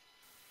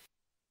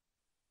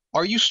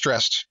 Are you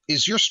stressed?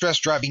 Is your stress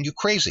driving you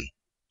crazy?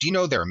 Do you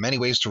know there are many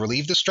ways to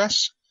relieve the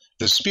stress?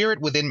 The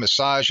Spirit Within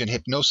Massage and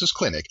Hypnosis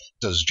Clinic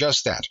does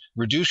just that.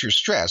 Reduce your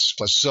stress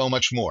plus so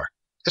much more.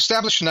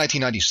 Established in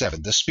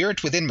 1997, the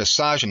Spirit Within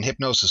Massage and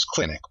Hypnosis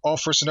Clinic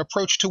offers an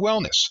approach to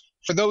wellness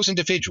for those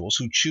individuals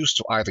who choose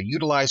to either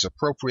utilize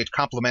appropriate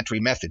complementary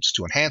methods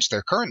to enhance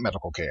their current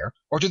medical care,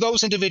 or to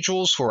those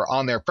individuals who are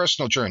on their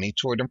personal journey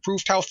toward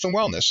improved health and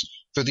wellness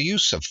through the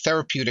use of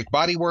therapeutic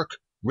bodywork,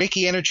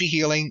 Reiki energy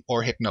healing,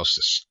 or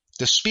hypnosis.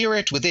 The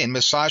Spirit Within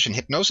Massage and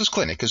Hypnosis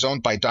Clinic is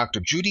owned by Dr.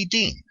 Judy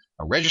Dean,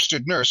 a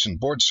registered nurse and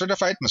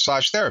board-certified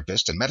massage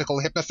therapist and medical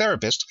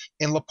hypnotherapist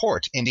in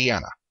LaPorte,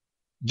 Indiana.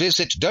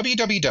 Visit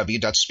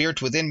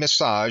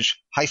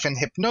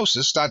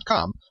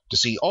www.spiritwithinmassage-hypnosis.com to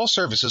see all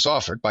services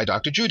offered by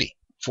Dr. Judy.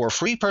 For a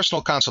free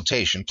personal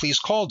consultation, please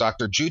call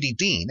Dr. Judy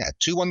Dean at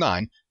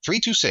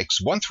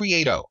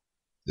 219-326-1380.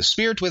 The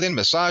Spirit Within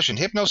Massage and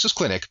Hypnosis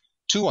Clinic,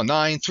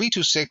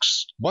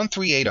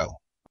 219-326-1380.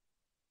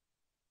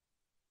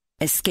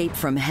 Escape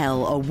from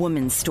Hell, A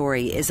Woman's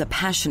Story is a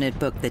passionate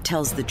book that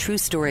tells the true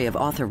story of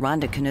author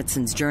Rhonda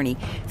Knutsen's journey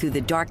through the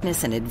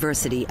darkness and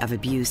adversity of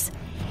abuse.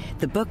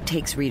 The book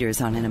takes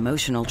readers on an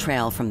emotional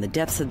trail from the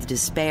depths of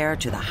despair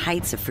to the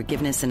heights of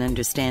forgiveness and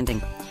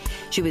understanding.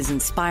 She was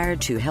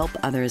inspired to help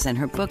others, and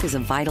her book is a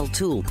vital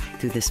tool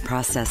through this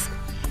process.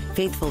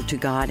 Faithful to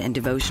God and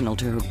devotional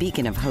to her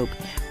beacon of hope,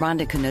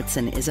 Rhonda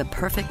Knutsen is a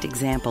perfect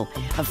example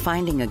of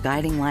finding a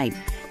guiding light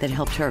that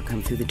helped her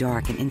come through the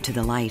dark and into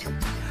the light.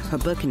 Her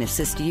book can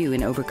assist you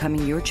in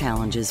overcoming your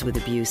challenges with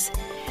abuse.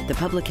 The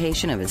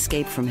publication of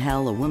Escape from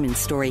Hell, A Woman's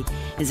Story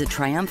is a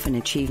triumphant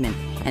achievement,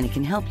 and it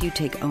can help you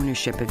take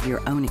ownership of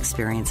your own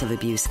experience of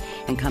abuse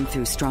and come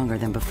through stronger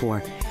than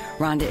before.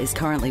 Rhonda is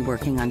currently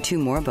working on 2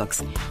 more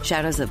books,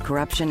 Shadows of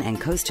Corruption and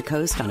Coast to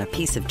Coast on a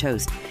Piece of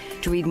Toast.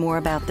 To read more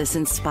about this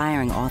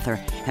inspiring author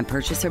and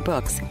purchase her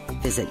books,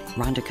 visit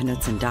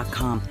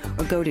RhondaKnutsen.com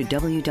or go to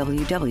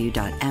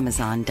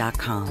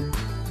www.amazon.com.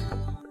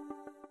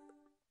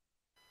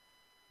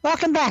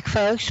 Welcome back,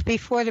 folks.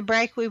 Before the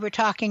break, we were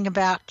talking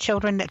about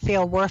children that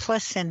feel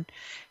worthless and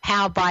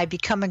how by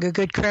becoming a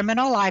good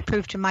criminal, I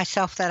proved to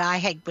myself that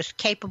I was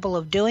capable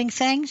of doing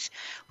things,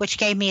 which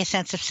gave me a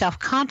sense of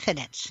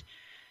self-confidence.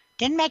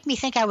 Didn't make me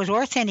think I was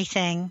worth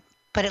anything,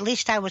 but at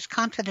least I was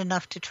confident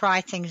enough to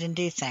try things and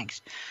do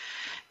things.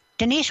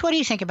 Denise, what do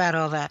you think about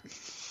all that?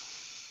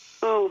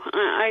 Oh,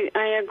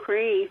 I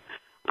agree.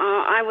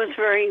 I was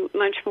very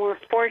much more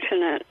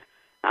fortunate.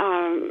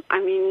 I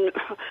mean,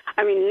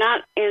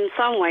 not in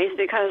some ways,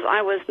 because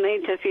I was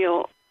made to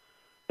feel,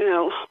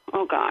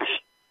 oh gosh,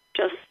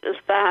 just as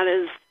bad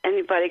as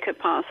anybody could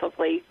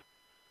possibly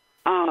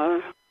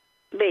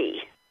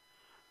be.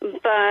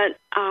 But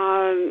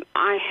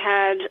I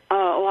had a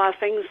lot of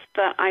things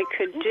that I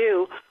could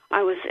do.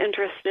 I was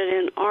interested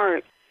in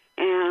art,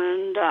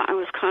 and I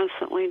was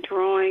constantly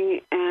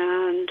drawing,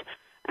 and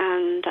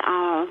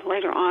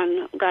later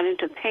on got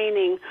into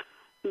painting.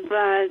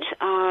 But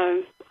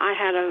I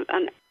had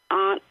an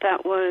aunt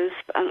that was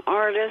an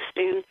artist,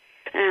 and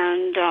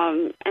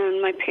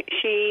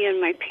she and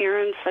my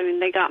parents, I mean,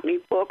 they got me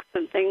books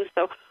and things.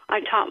 So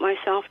I taught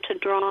myself to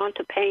draw,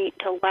 to paint,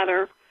 to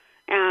letter,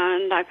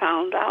 and I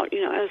found out,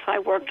 as I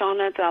worked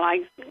on it, that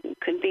I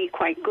could be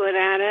quite good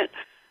at it.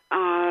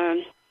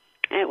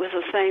 It was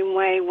the same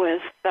way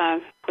with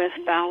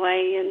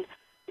ballet and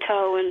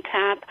toe and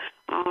tap.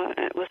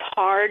 It was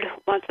hard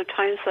lots of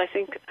times. I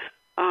think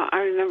I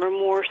remember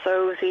more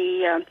so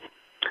the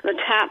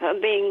tap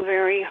being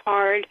very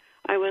hard.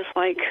 I was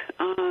like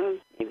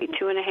maybe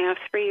 2.5,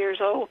 3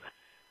 years old,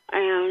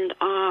 and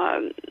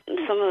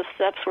some of the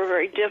steps were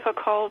very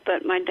difficult.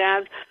 But my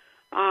dad,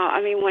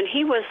 when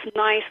he was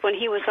nice, when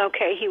he was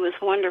okay, he was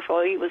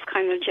wonderful. He was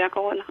kind of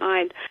Jekyll and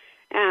Hyde,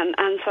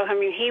 and so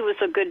he was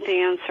a good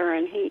dancer,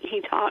 and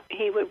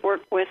he would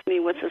work with me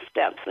with the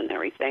steps and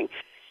everything,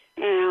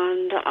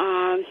 and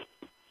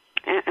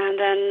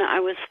then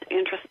I was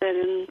interested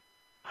in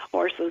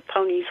horses,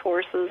 ponies,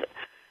 horses,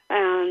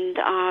 and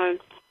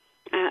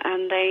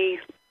they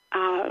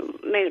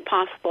made it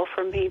possible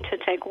for me to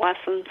take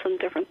lessons and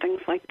different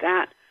things like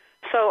that.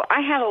 So I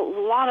had a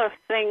lot of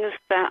things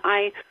that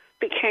I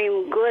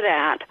became good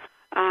at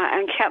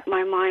and kept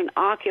my mind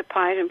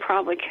occupied and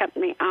probably kept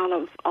me out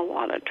of a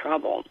lot of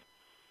trouble.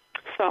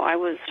 So I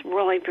was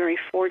really very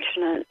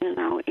fortunate, in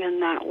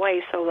that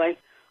way. So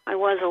I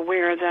was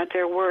aware that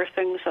there were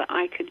things that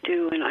I could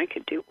do and I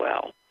could do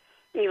well,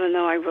 even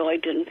though I really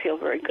didn't feel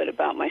very good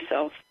about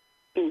myself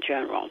in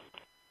general.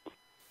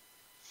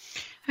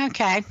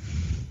 Okay.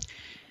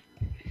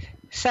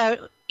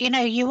 So,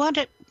 you want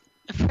to,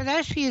 for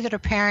those of you that are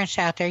parents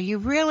out there, you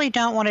really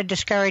don't want to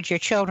discourage your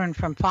children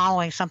from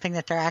following something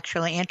that they're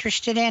actually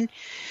interested in.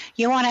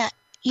 You want to,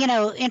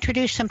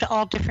 introduce them to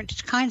all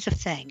different kinds of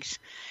things.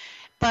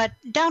 But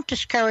don't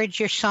discourage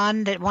your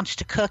son that wants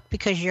to cook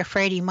because you're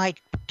afraid he might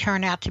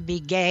turn out to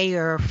be gay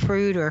or a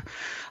fruit or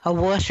a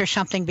wuss or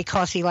something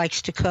because he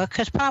likes to cook,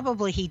 because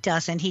probably he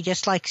doesn't. He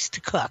just likes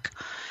to cook.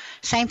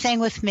 Same thing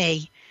with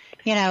me.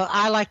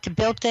 I like to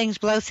build things,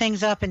 blow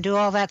things up, and do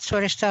all that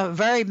sort of stuff,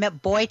 very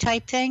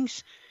boy-type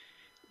things.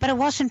 But it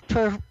wasn't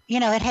for,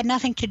 it had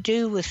nothing to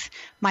do with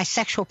my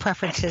sexual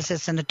preferences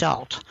as an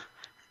adult.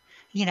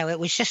 it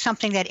was just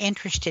something that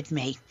interested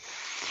me.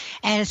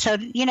 And so,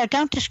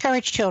 don't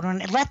discourage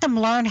children. Let them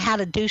learn how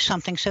to do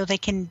something so they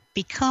can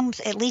become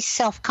at least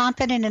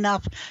self-confident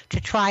enough to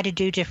try to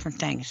do different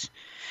things.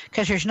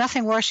 Because there's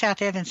nothing worse out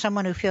there than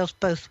someone who feels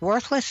both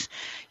worthless,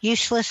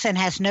 useless, and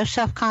has no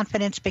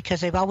self-confidence because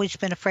they've always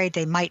been afraid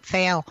they might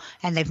fail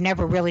and they've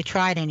never really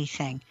tried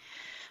anything.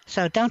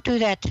 So don't do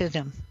that to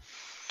them.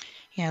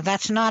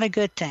 That's not a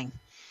good thing.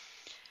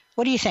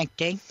 What do you think,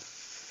 Dee?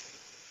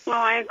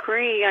 Well, I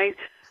agree.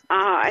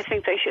 I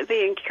think they should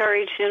be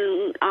encouraged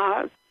in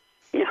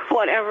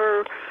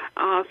whatever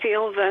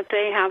field that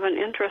they have an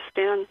interest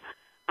in,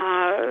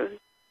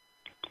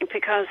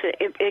 because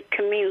it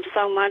can mean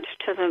so much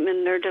to them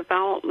in their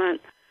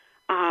development.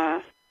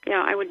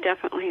 I would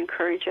definitely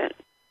encourage it.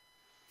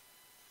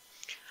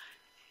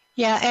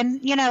 Yeah,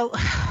 and,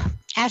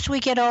 as we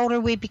get older,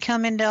 we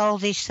become into all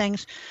these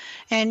things.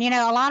 And,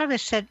 a lot of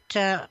us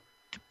that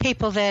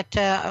people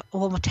that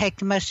will take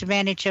the most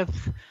advantage of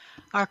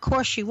our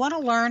course, you want to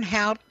learn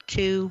how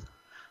to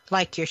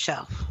like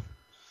yourself.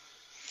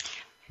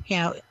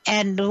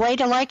 And the way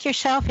to like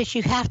yourself is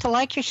you have to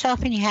like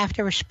yourself and you have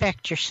to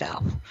respect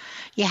yourself.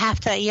 You have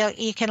to,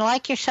 you can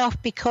like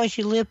yourself because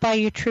you live by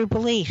your true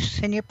beliefs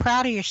and you're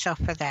proud of yourself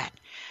for that.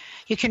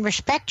 You can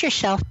respect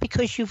yourself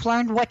because you've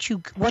learned what you're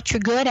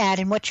good at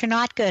and what you're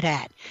not good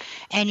at.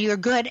 And you're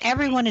good.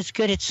 Everyone is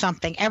good at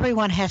something.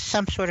 Everyone has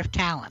some sort of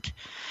talent.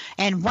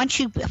 And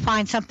once you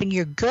find something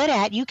you're good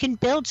at, you can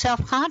build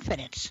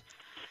self-confidence.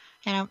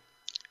 I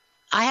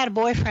had a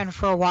boyfriend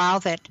for a while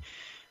that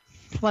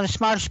was one of the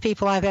smartest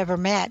people I've ever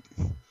met.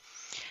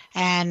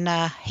 And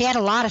he had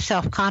a lot of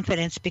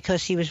self-confidence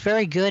because he was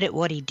very good at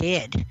what he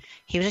did.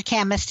 He was a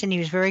chemist and he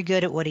was very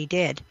good at what he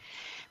did.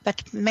 But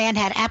the man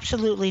had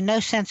absolutely no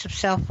sense of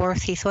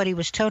self-worth. He thought he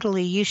was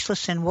totally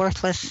useless and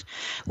worthless.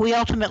 We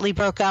ultimately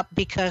broke up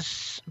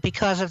because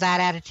of that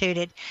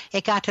attitude.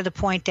 It got to the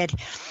point that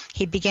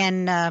he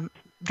began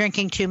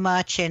drinking too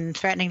much and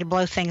threatening to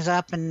blow things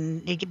up,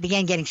 and it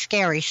began getting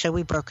scary, so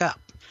we broke up.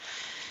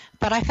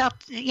 But I felt,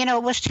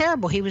 it was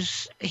terrible. He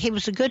was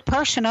a good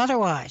person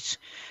otherwise,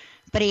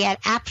 but he had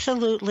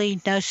absolutely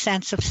no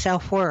sense of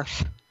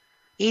self-worth,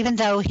 even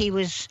though he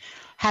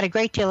had a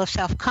great deal of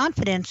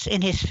self-confidence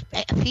in his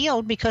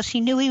field because he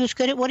knew he was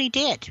good at what he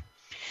did.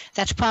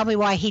 That's probably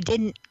why he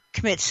didn't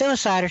commit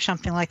suicide or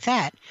something like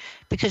that,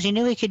 because he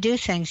knew he could do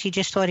things. He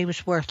just thought he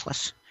was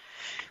worthless.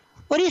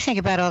 What do you think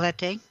about all that,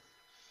 Dee?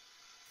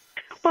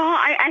 Well,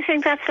 I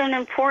think that's an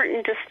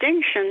important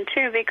distinction,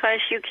 too, because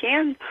you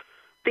can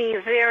be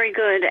very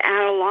good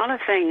at a lot of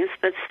things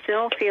but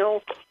still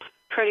feel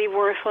pretty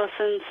worthless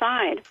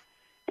inside.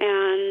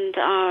 And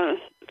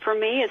for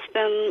me, it's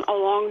been a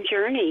long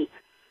journey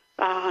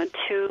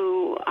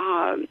to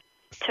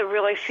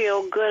really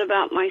feel good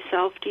about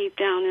myself deep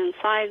down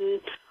inside,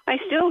 and I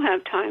still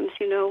have times,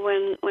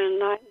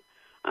 when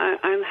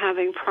I'm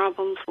having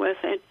problems with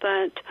it.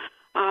 But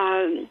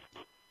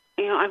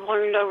I've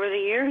learned over the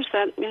years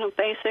that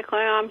basically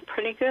I'm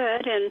pretty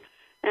good, and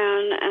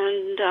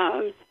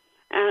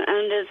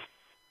it's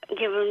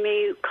given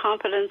me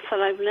confidence that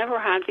I've never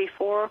had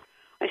before.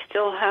 I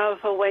still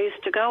have a ways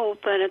to go,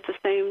 but at the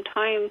same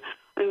time,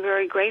 I'm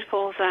very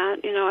grateful that,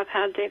 I've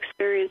had the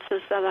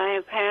experiences that I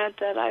have had,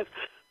 that I've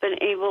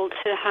been able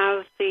to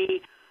have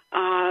the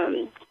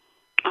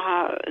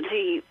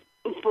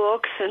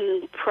books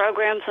and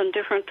programs and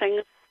different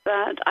things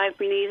that I've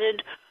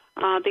needed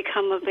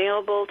become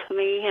available to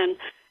me, and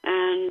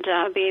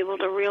be able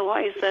to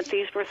realize that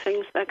these were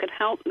things that could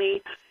help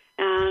me.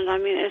 And,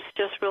 it's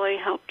just really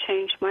helped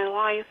change my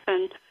life.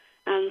 And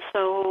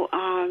so...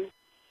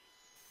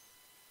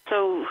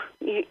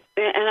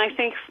 and I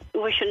think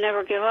we should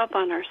never give up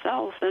on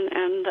ourselves,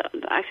 and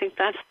I think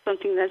that's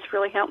something that's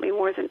really helped me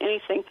more than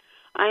anything.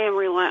 I am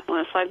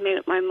relentless. I've made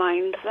up my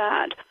mind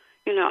that,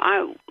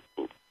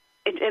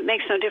 it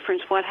makes no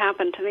difference what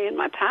happened to me in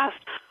my past.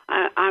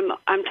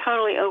 I'm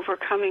totally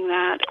overcoming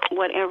that,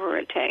 whatever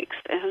it takes.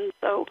 And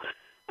so,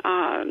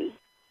 and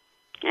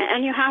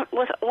you have,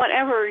 with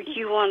whatever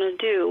you want to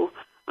do,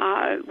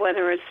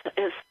 whether it's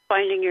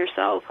finding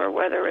yourself or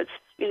whether it's,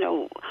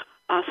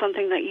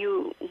 something that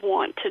you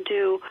want to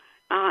do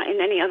in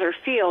any other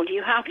field,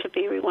 you have to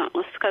be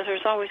relentless because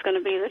there's always going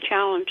to be the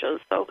challenges.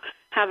 So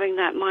having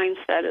that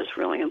mindset is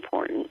really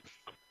important.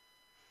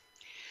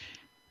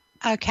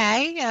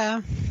 Okay.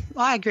 Well,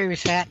 I agree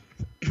with that.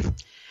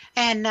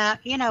 And, I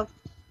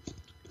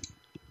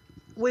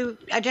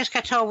just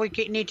got told we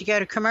need to go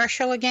to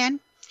commercial again.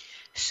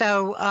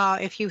 So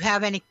if you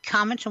have any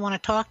comments and want to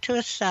talk to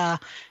us,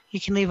 you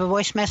can leave a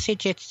voice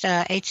message. It's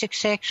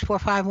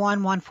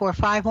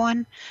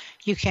 866-451-1451.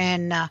 You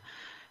can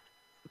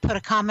put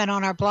a comment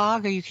on our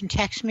blog, or you can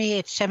text me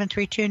at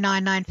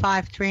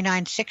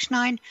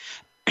 732-995-3969,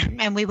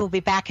 and we will be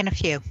back in a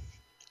few.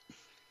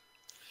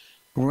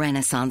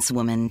 Renaissance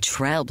woman,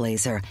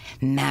 trailblazer,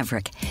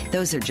 maverick.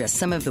 Those are just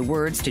some of the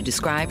words to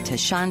describe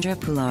Tashandra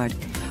Poulard.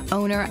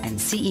 owner and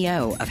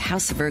CEO of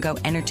House of Virgo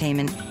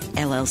Entertainment,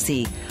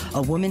 LLC,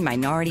 a woman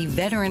minority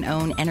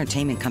veteran-owned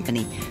entertainment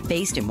company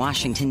based in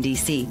Washington,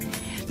 D.C.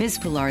 Ms.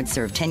 Poulard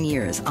served 10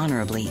 years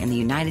honorably in the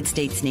United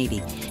States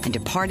Navy and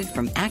departed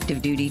from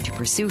active duty to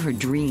pursue her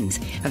dreams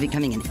of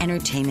becoming an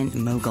entertainment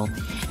mogul.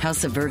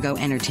 House of Virgo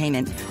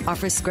Entertainment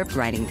offers script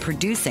writing,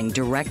 producing,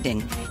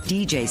 directing,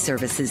 DJ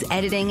services,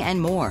 editing, and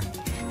more.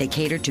 They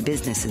cater to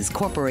businesses,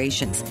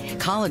 corporations,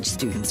 college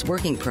students,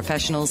 working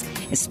professionals,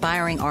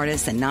 aspiring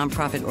artists, and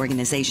nonprofit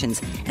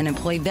organizations, and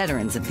employ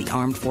veterans of the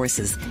armed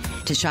forces.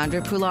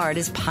 Tashandra Poulard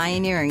is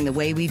pioneering the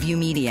way we view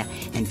media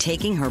and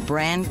taking her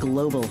brand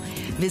global.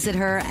 Visit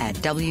her at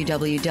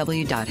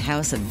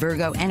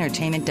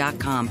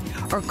www.houseofvirgoentertainment.com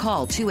or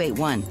call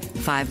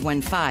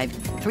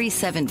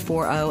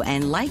 281-515-3740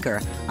 and like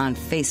her on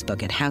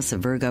Facebook at House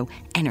of Virgo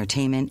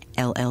Entertainment,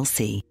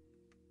 LLC.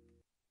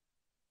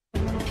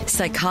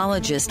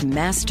 Psychologist,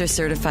 master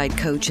certified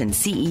coach, and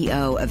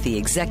CEO of the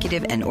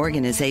executive and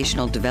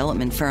organizational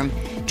development firm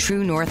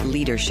True North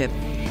Leadership,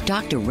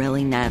 Dr.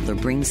 Relly Nadler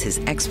brings his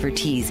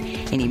expertise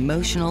in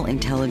emotional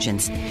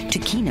intelligence to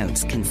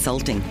Keynotes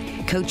Consulting,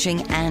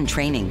 coaching, and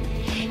training.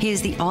 He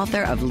is the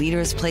author of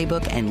Leader's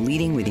Playbook and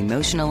Leading with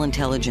Emotional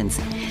Intelligence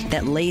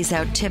that lays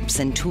out tips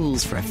and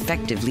tools for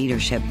effective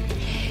leadership.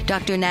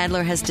 Dr.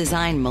 Nadler has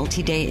designed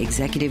multi-day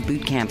executive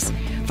boot camps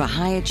for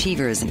high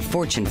achievers in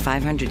Fortune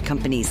 500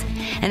 companies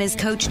and has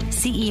coached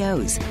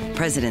CEOs,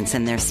 presidents,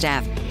 and their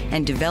staff,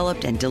 and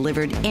developed and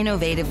delivered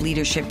innovative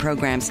leadership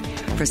programs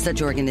for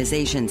such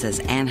organizations as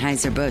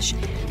Anheuser-Busch,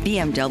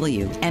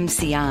 BMW,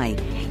 MCI,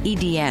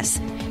 EDS,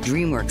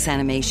 DreamWorks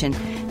Animation,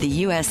 the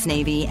U.S.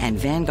 Navy, and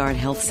Vanguard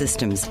Health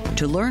Systems.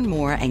 To learn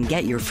more and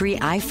get your free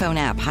iPhone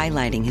app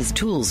highlighting his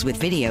tools with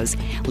videos,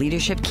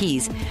 leadership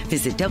keys,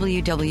 visit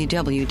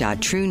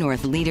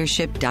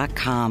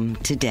www.truenorthleadership.com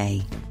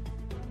today.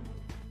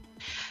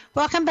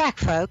 Welcome back,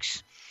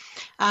 folks.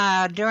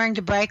 During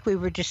the break, we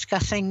were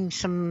discussing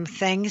some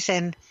things,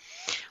 and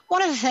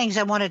one of the things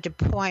I wanted to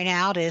point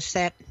out is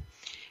that,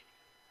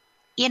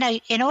 you know,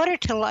 in order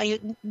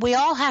to, we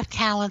all have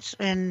talents,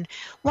 and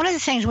one of the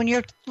things when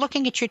you're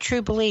looking at your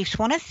true beliefs,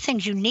 one of the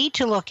things you need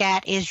to look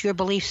at is your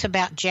beliefs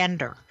about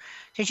gender,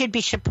 because you'd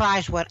be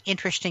surprised what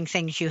interesting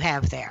things you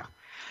have there.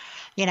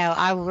 You know,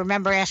 I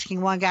remember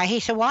asking one guy,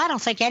 he said, well, I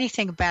don't think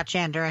anything about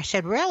gender. I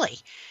said, really?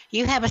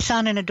 You have a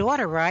son and a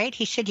daughter, right?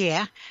 He said,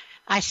 yeah.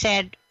 I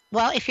said,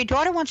 well, if your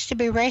daughter wants to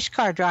be a race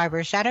car driver,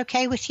 is that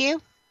okay with you?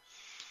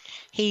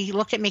 He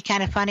looked at me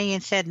kind of funny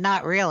and said,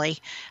 not really.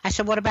 I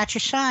said, what about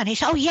your son? He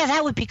said, oh, yeah,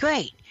 that would be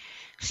great.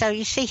 So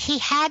you see, he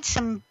had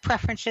some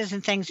preferences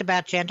and things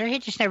about gender. He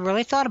just never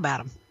really thought about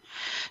them.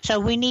 So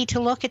we need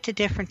to look at the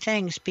different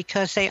things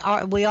because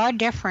we are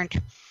different.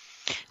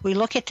 We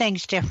look at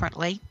things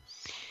differently.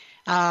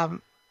 Our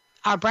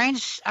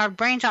brains are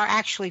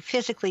actually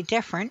physically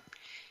different.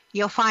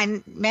 You'll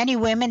find many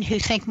women who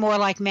think more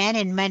like men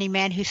and many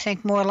men who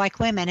think more like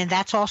women, and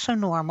that's also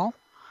normal.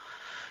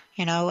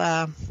 You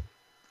know,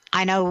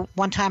 I know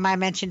one time I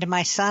mentioned to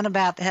my son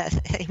about,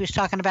 he was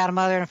talking about a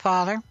mother and a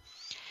father.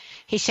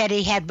 He said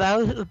he had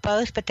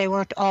both, but they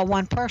weren't all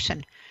one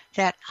person.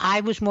 That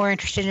I was more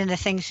interested in the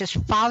things his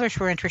fathers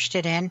were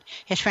interested in,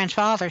 his friends'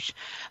 fathers,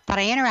 but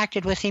I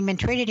interacted with him and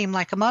treated him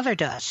like a mother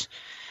does.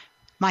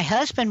 My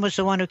husband was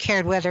the one who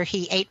cared whether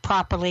he ate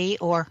properly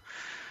or,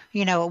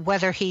 you know,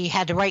 whether he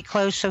had the right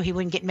clothes so he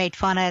wouldn't get made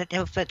fun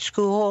of at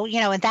school, you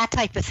know, and that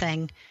type of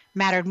thing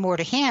mattered more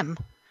to him,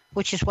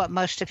 which is what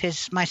most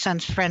of my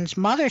son's friends'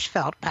 mothers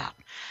felt about.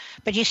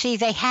 But you see,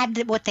 they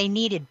had what they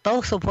needed,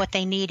 both of what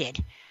they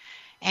needed.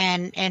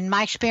 And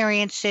my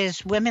experience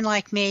is women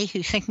like me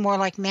who think more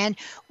like men,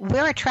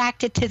 we're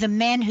attracted to the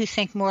men who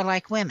think more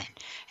like women.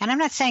 And I'm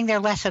not saying they're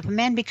less of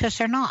men because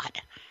they're not.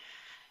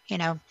 You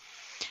know,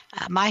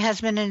 my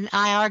husband and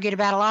I argued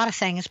about a lot of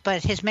things,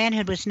 but his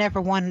manhood was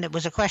never one that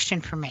was a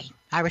question for me.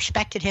 I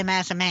respected him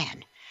as a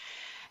man.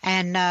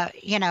 And,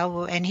 you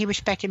know, and he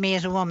respected me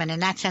as a woman. In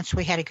that sense,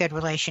 we had a good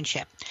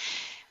relationship.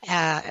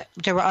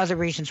 There were other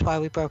reasons why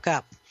we broke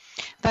up.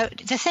 But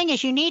the thing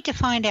is, you need to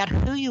find out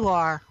who you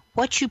are,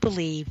 what you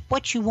believe,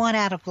 what you want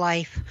out of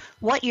life,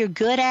 what you're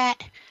good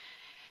at,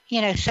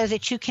 you know, so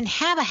that you can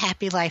have a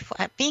happy life.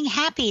 Being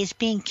happy is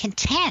being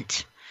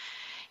content,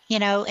 you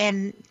know,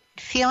 and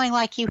feeling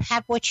like you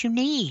have what you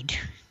need.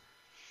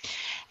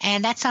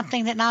 And that's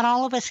something that not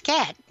all of us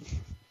get.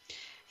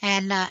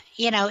 And,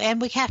 you know,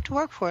 and we have to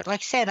work for it.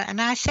 Like I said,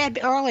 and I said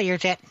earlier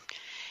that,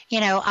 you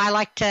know, I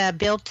like to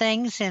build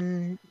things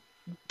and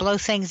blow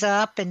things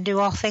up and do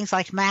all things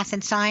like math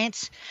and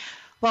science.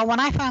 Well, when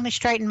I finally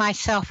straightened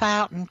myself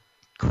out and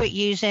quit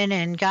using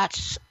and got,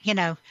 you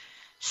know,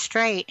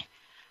 straight,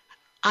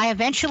 I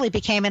eventually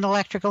became an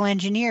electrical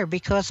engineer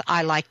because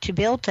I like to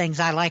build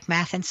things. I like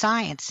math and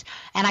science.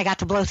 And I got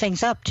to blow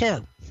things up,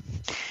 too.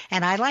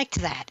 And I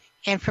liked that.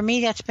 And for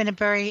me, that's been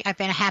I've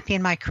been happy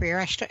in my career.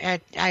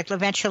 I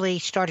eventually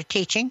started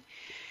teaching.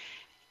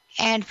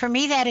 And for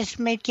me, that has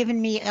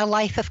given me a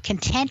life of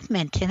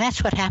contentment. And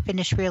that's what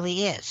happiness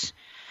really is.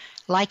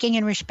 Liking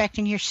and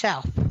respecting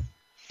yourself.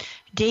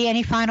 Dee,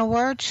 any final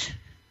words?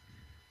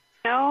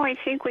 No, I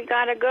think we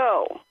got to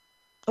go.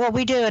 Well,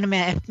 we do in a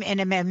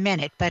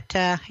minute. But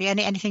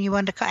anything you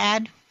wanted to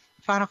add?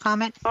 Final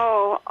comment?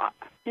 Oh,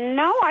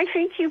 no, I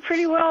think you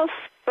pretty well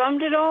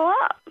summed it all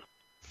up.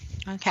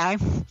 Okay.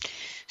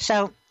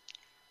 So,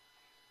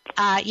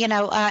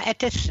 at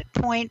this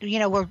point,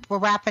 we're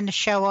wrapping the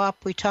show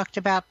up. We talked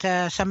about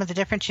some of the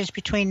differences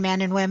between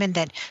men and women,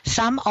 that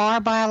some are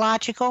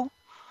biological.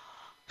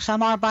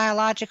 Some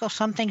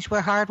things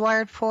we're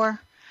hardwired for.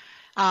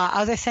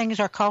 Other things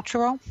are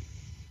cultural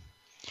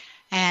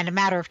and a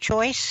matter of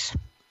choice.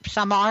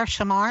 Some are,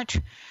 some aren't.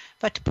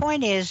 But the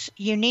point is,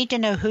 you need to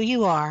know who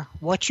you are,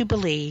 what you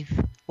believe,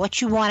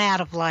 what you want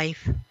out of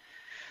life.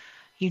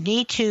 You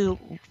need to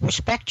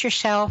respect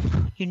yourself.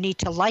 You need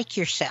to like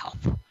yourself.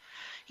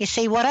 You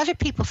see, what other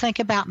people think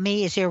about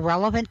me is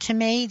irrelevant to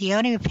me. The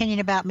only opinion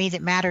about me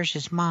that matters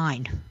is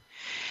mine.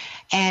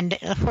 And,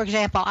 for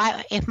example,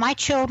 if my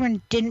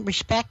children didn't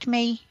respect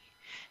me,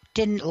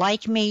 didn't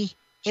like me,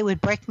 it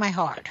would break my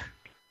heart.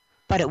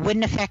 But it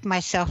wouldn't affect my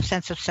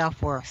sense of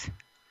self-worth,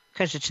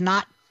 because it's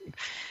not,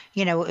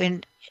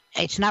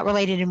 it's not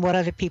related in what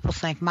other people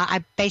think.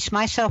 I base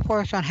my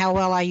self-worth on how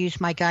well I use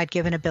my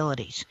God-given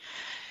abilities.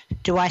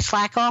 Do I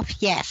slack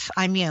off? Yes,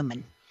 I'm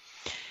human.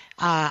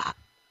 I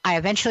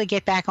eventually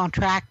get back on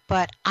track,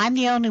 but I'm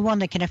the only one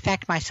that can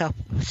affect my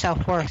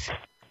self-worth.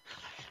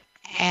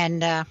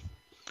 And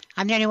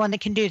I'm the only one that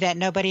can do that.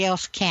 Nobody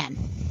else can.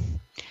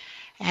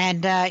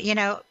 And,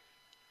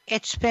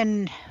 it's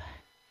been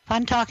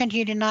fun talking to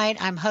you tonight.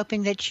 I'm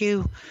hoping that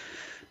you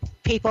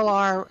people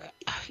are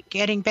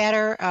getting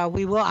better. I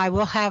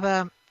will have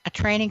a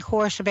training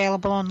course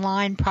available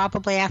online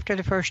probably after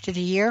the first of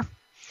the year,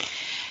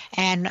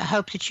 and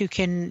hope that you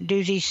can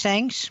do these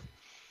things.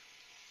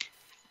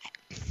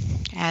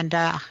 And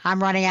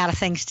I'm running out of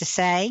things to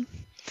say.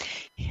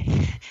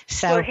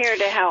 So we're here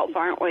to help,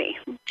 aren't we?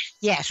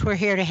 Yes, we're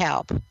here to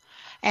help.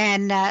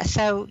 And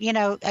so,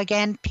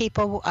 again,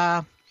 people,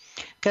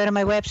 go to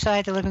my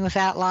website,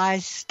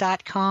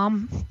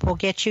 livingwithoutlies.com. We'll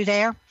get you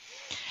there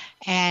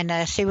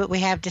and see what we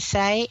have to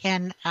say.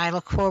 And I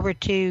look forward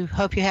to,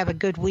 hope you have a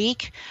good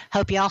week.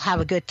 Hope you all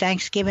have a good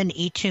Thanksgiving,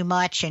 eat too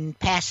much and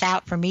pass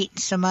out from eating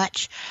so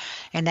much,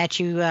 and that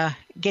you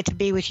get to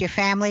be with your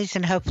families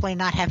and hopefully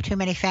not have too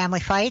many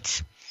family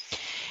fights.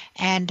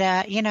 And,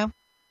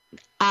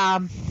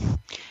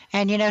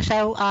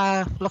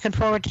 so looking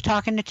forward to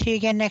talking to you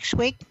again next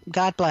week.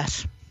 God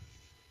bless.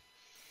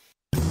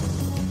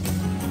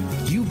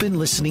 You've been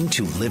listening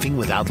to Living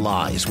Without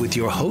Lies with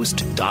your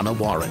host, Donna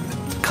Warren.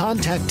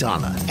 Contact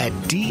Donna at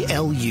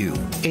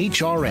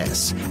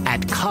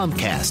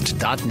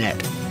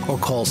dluhrs@comcast.net or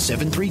call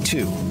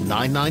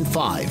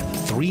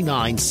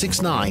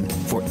 732-995-3969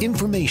 for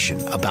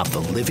information about the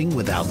Living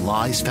Without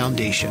Lies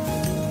Foundation.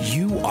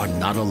 You are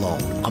not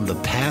alone on the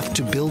path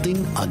to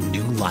building a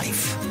new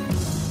life.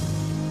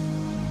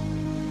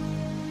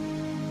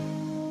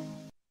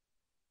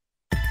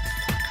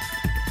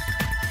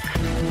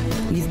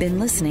 You've been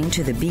listening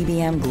to the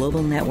BBM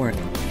Global Network.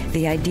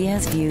 The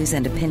ideas, views,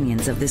 and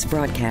opinions of this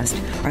broadcast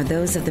are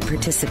those of the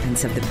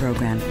participants of the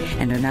program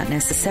and are not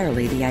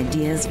necessarily the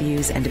ideas,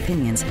 views, and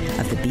opinions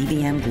of the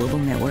BBM Global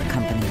Network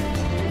Company.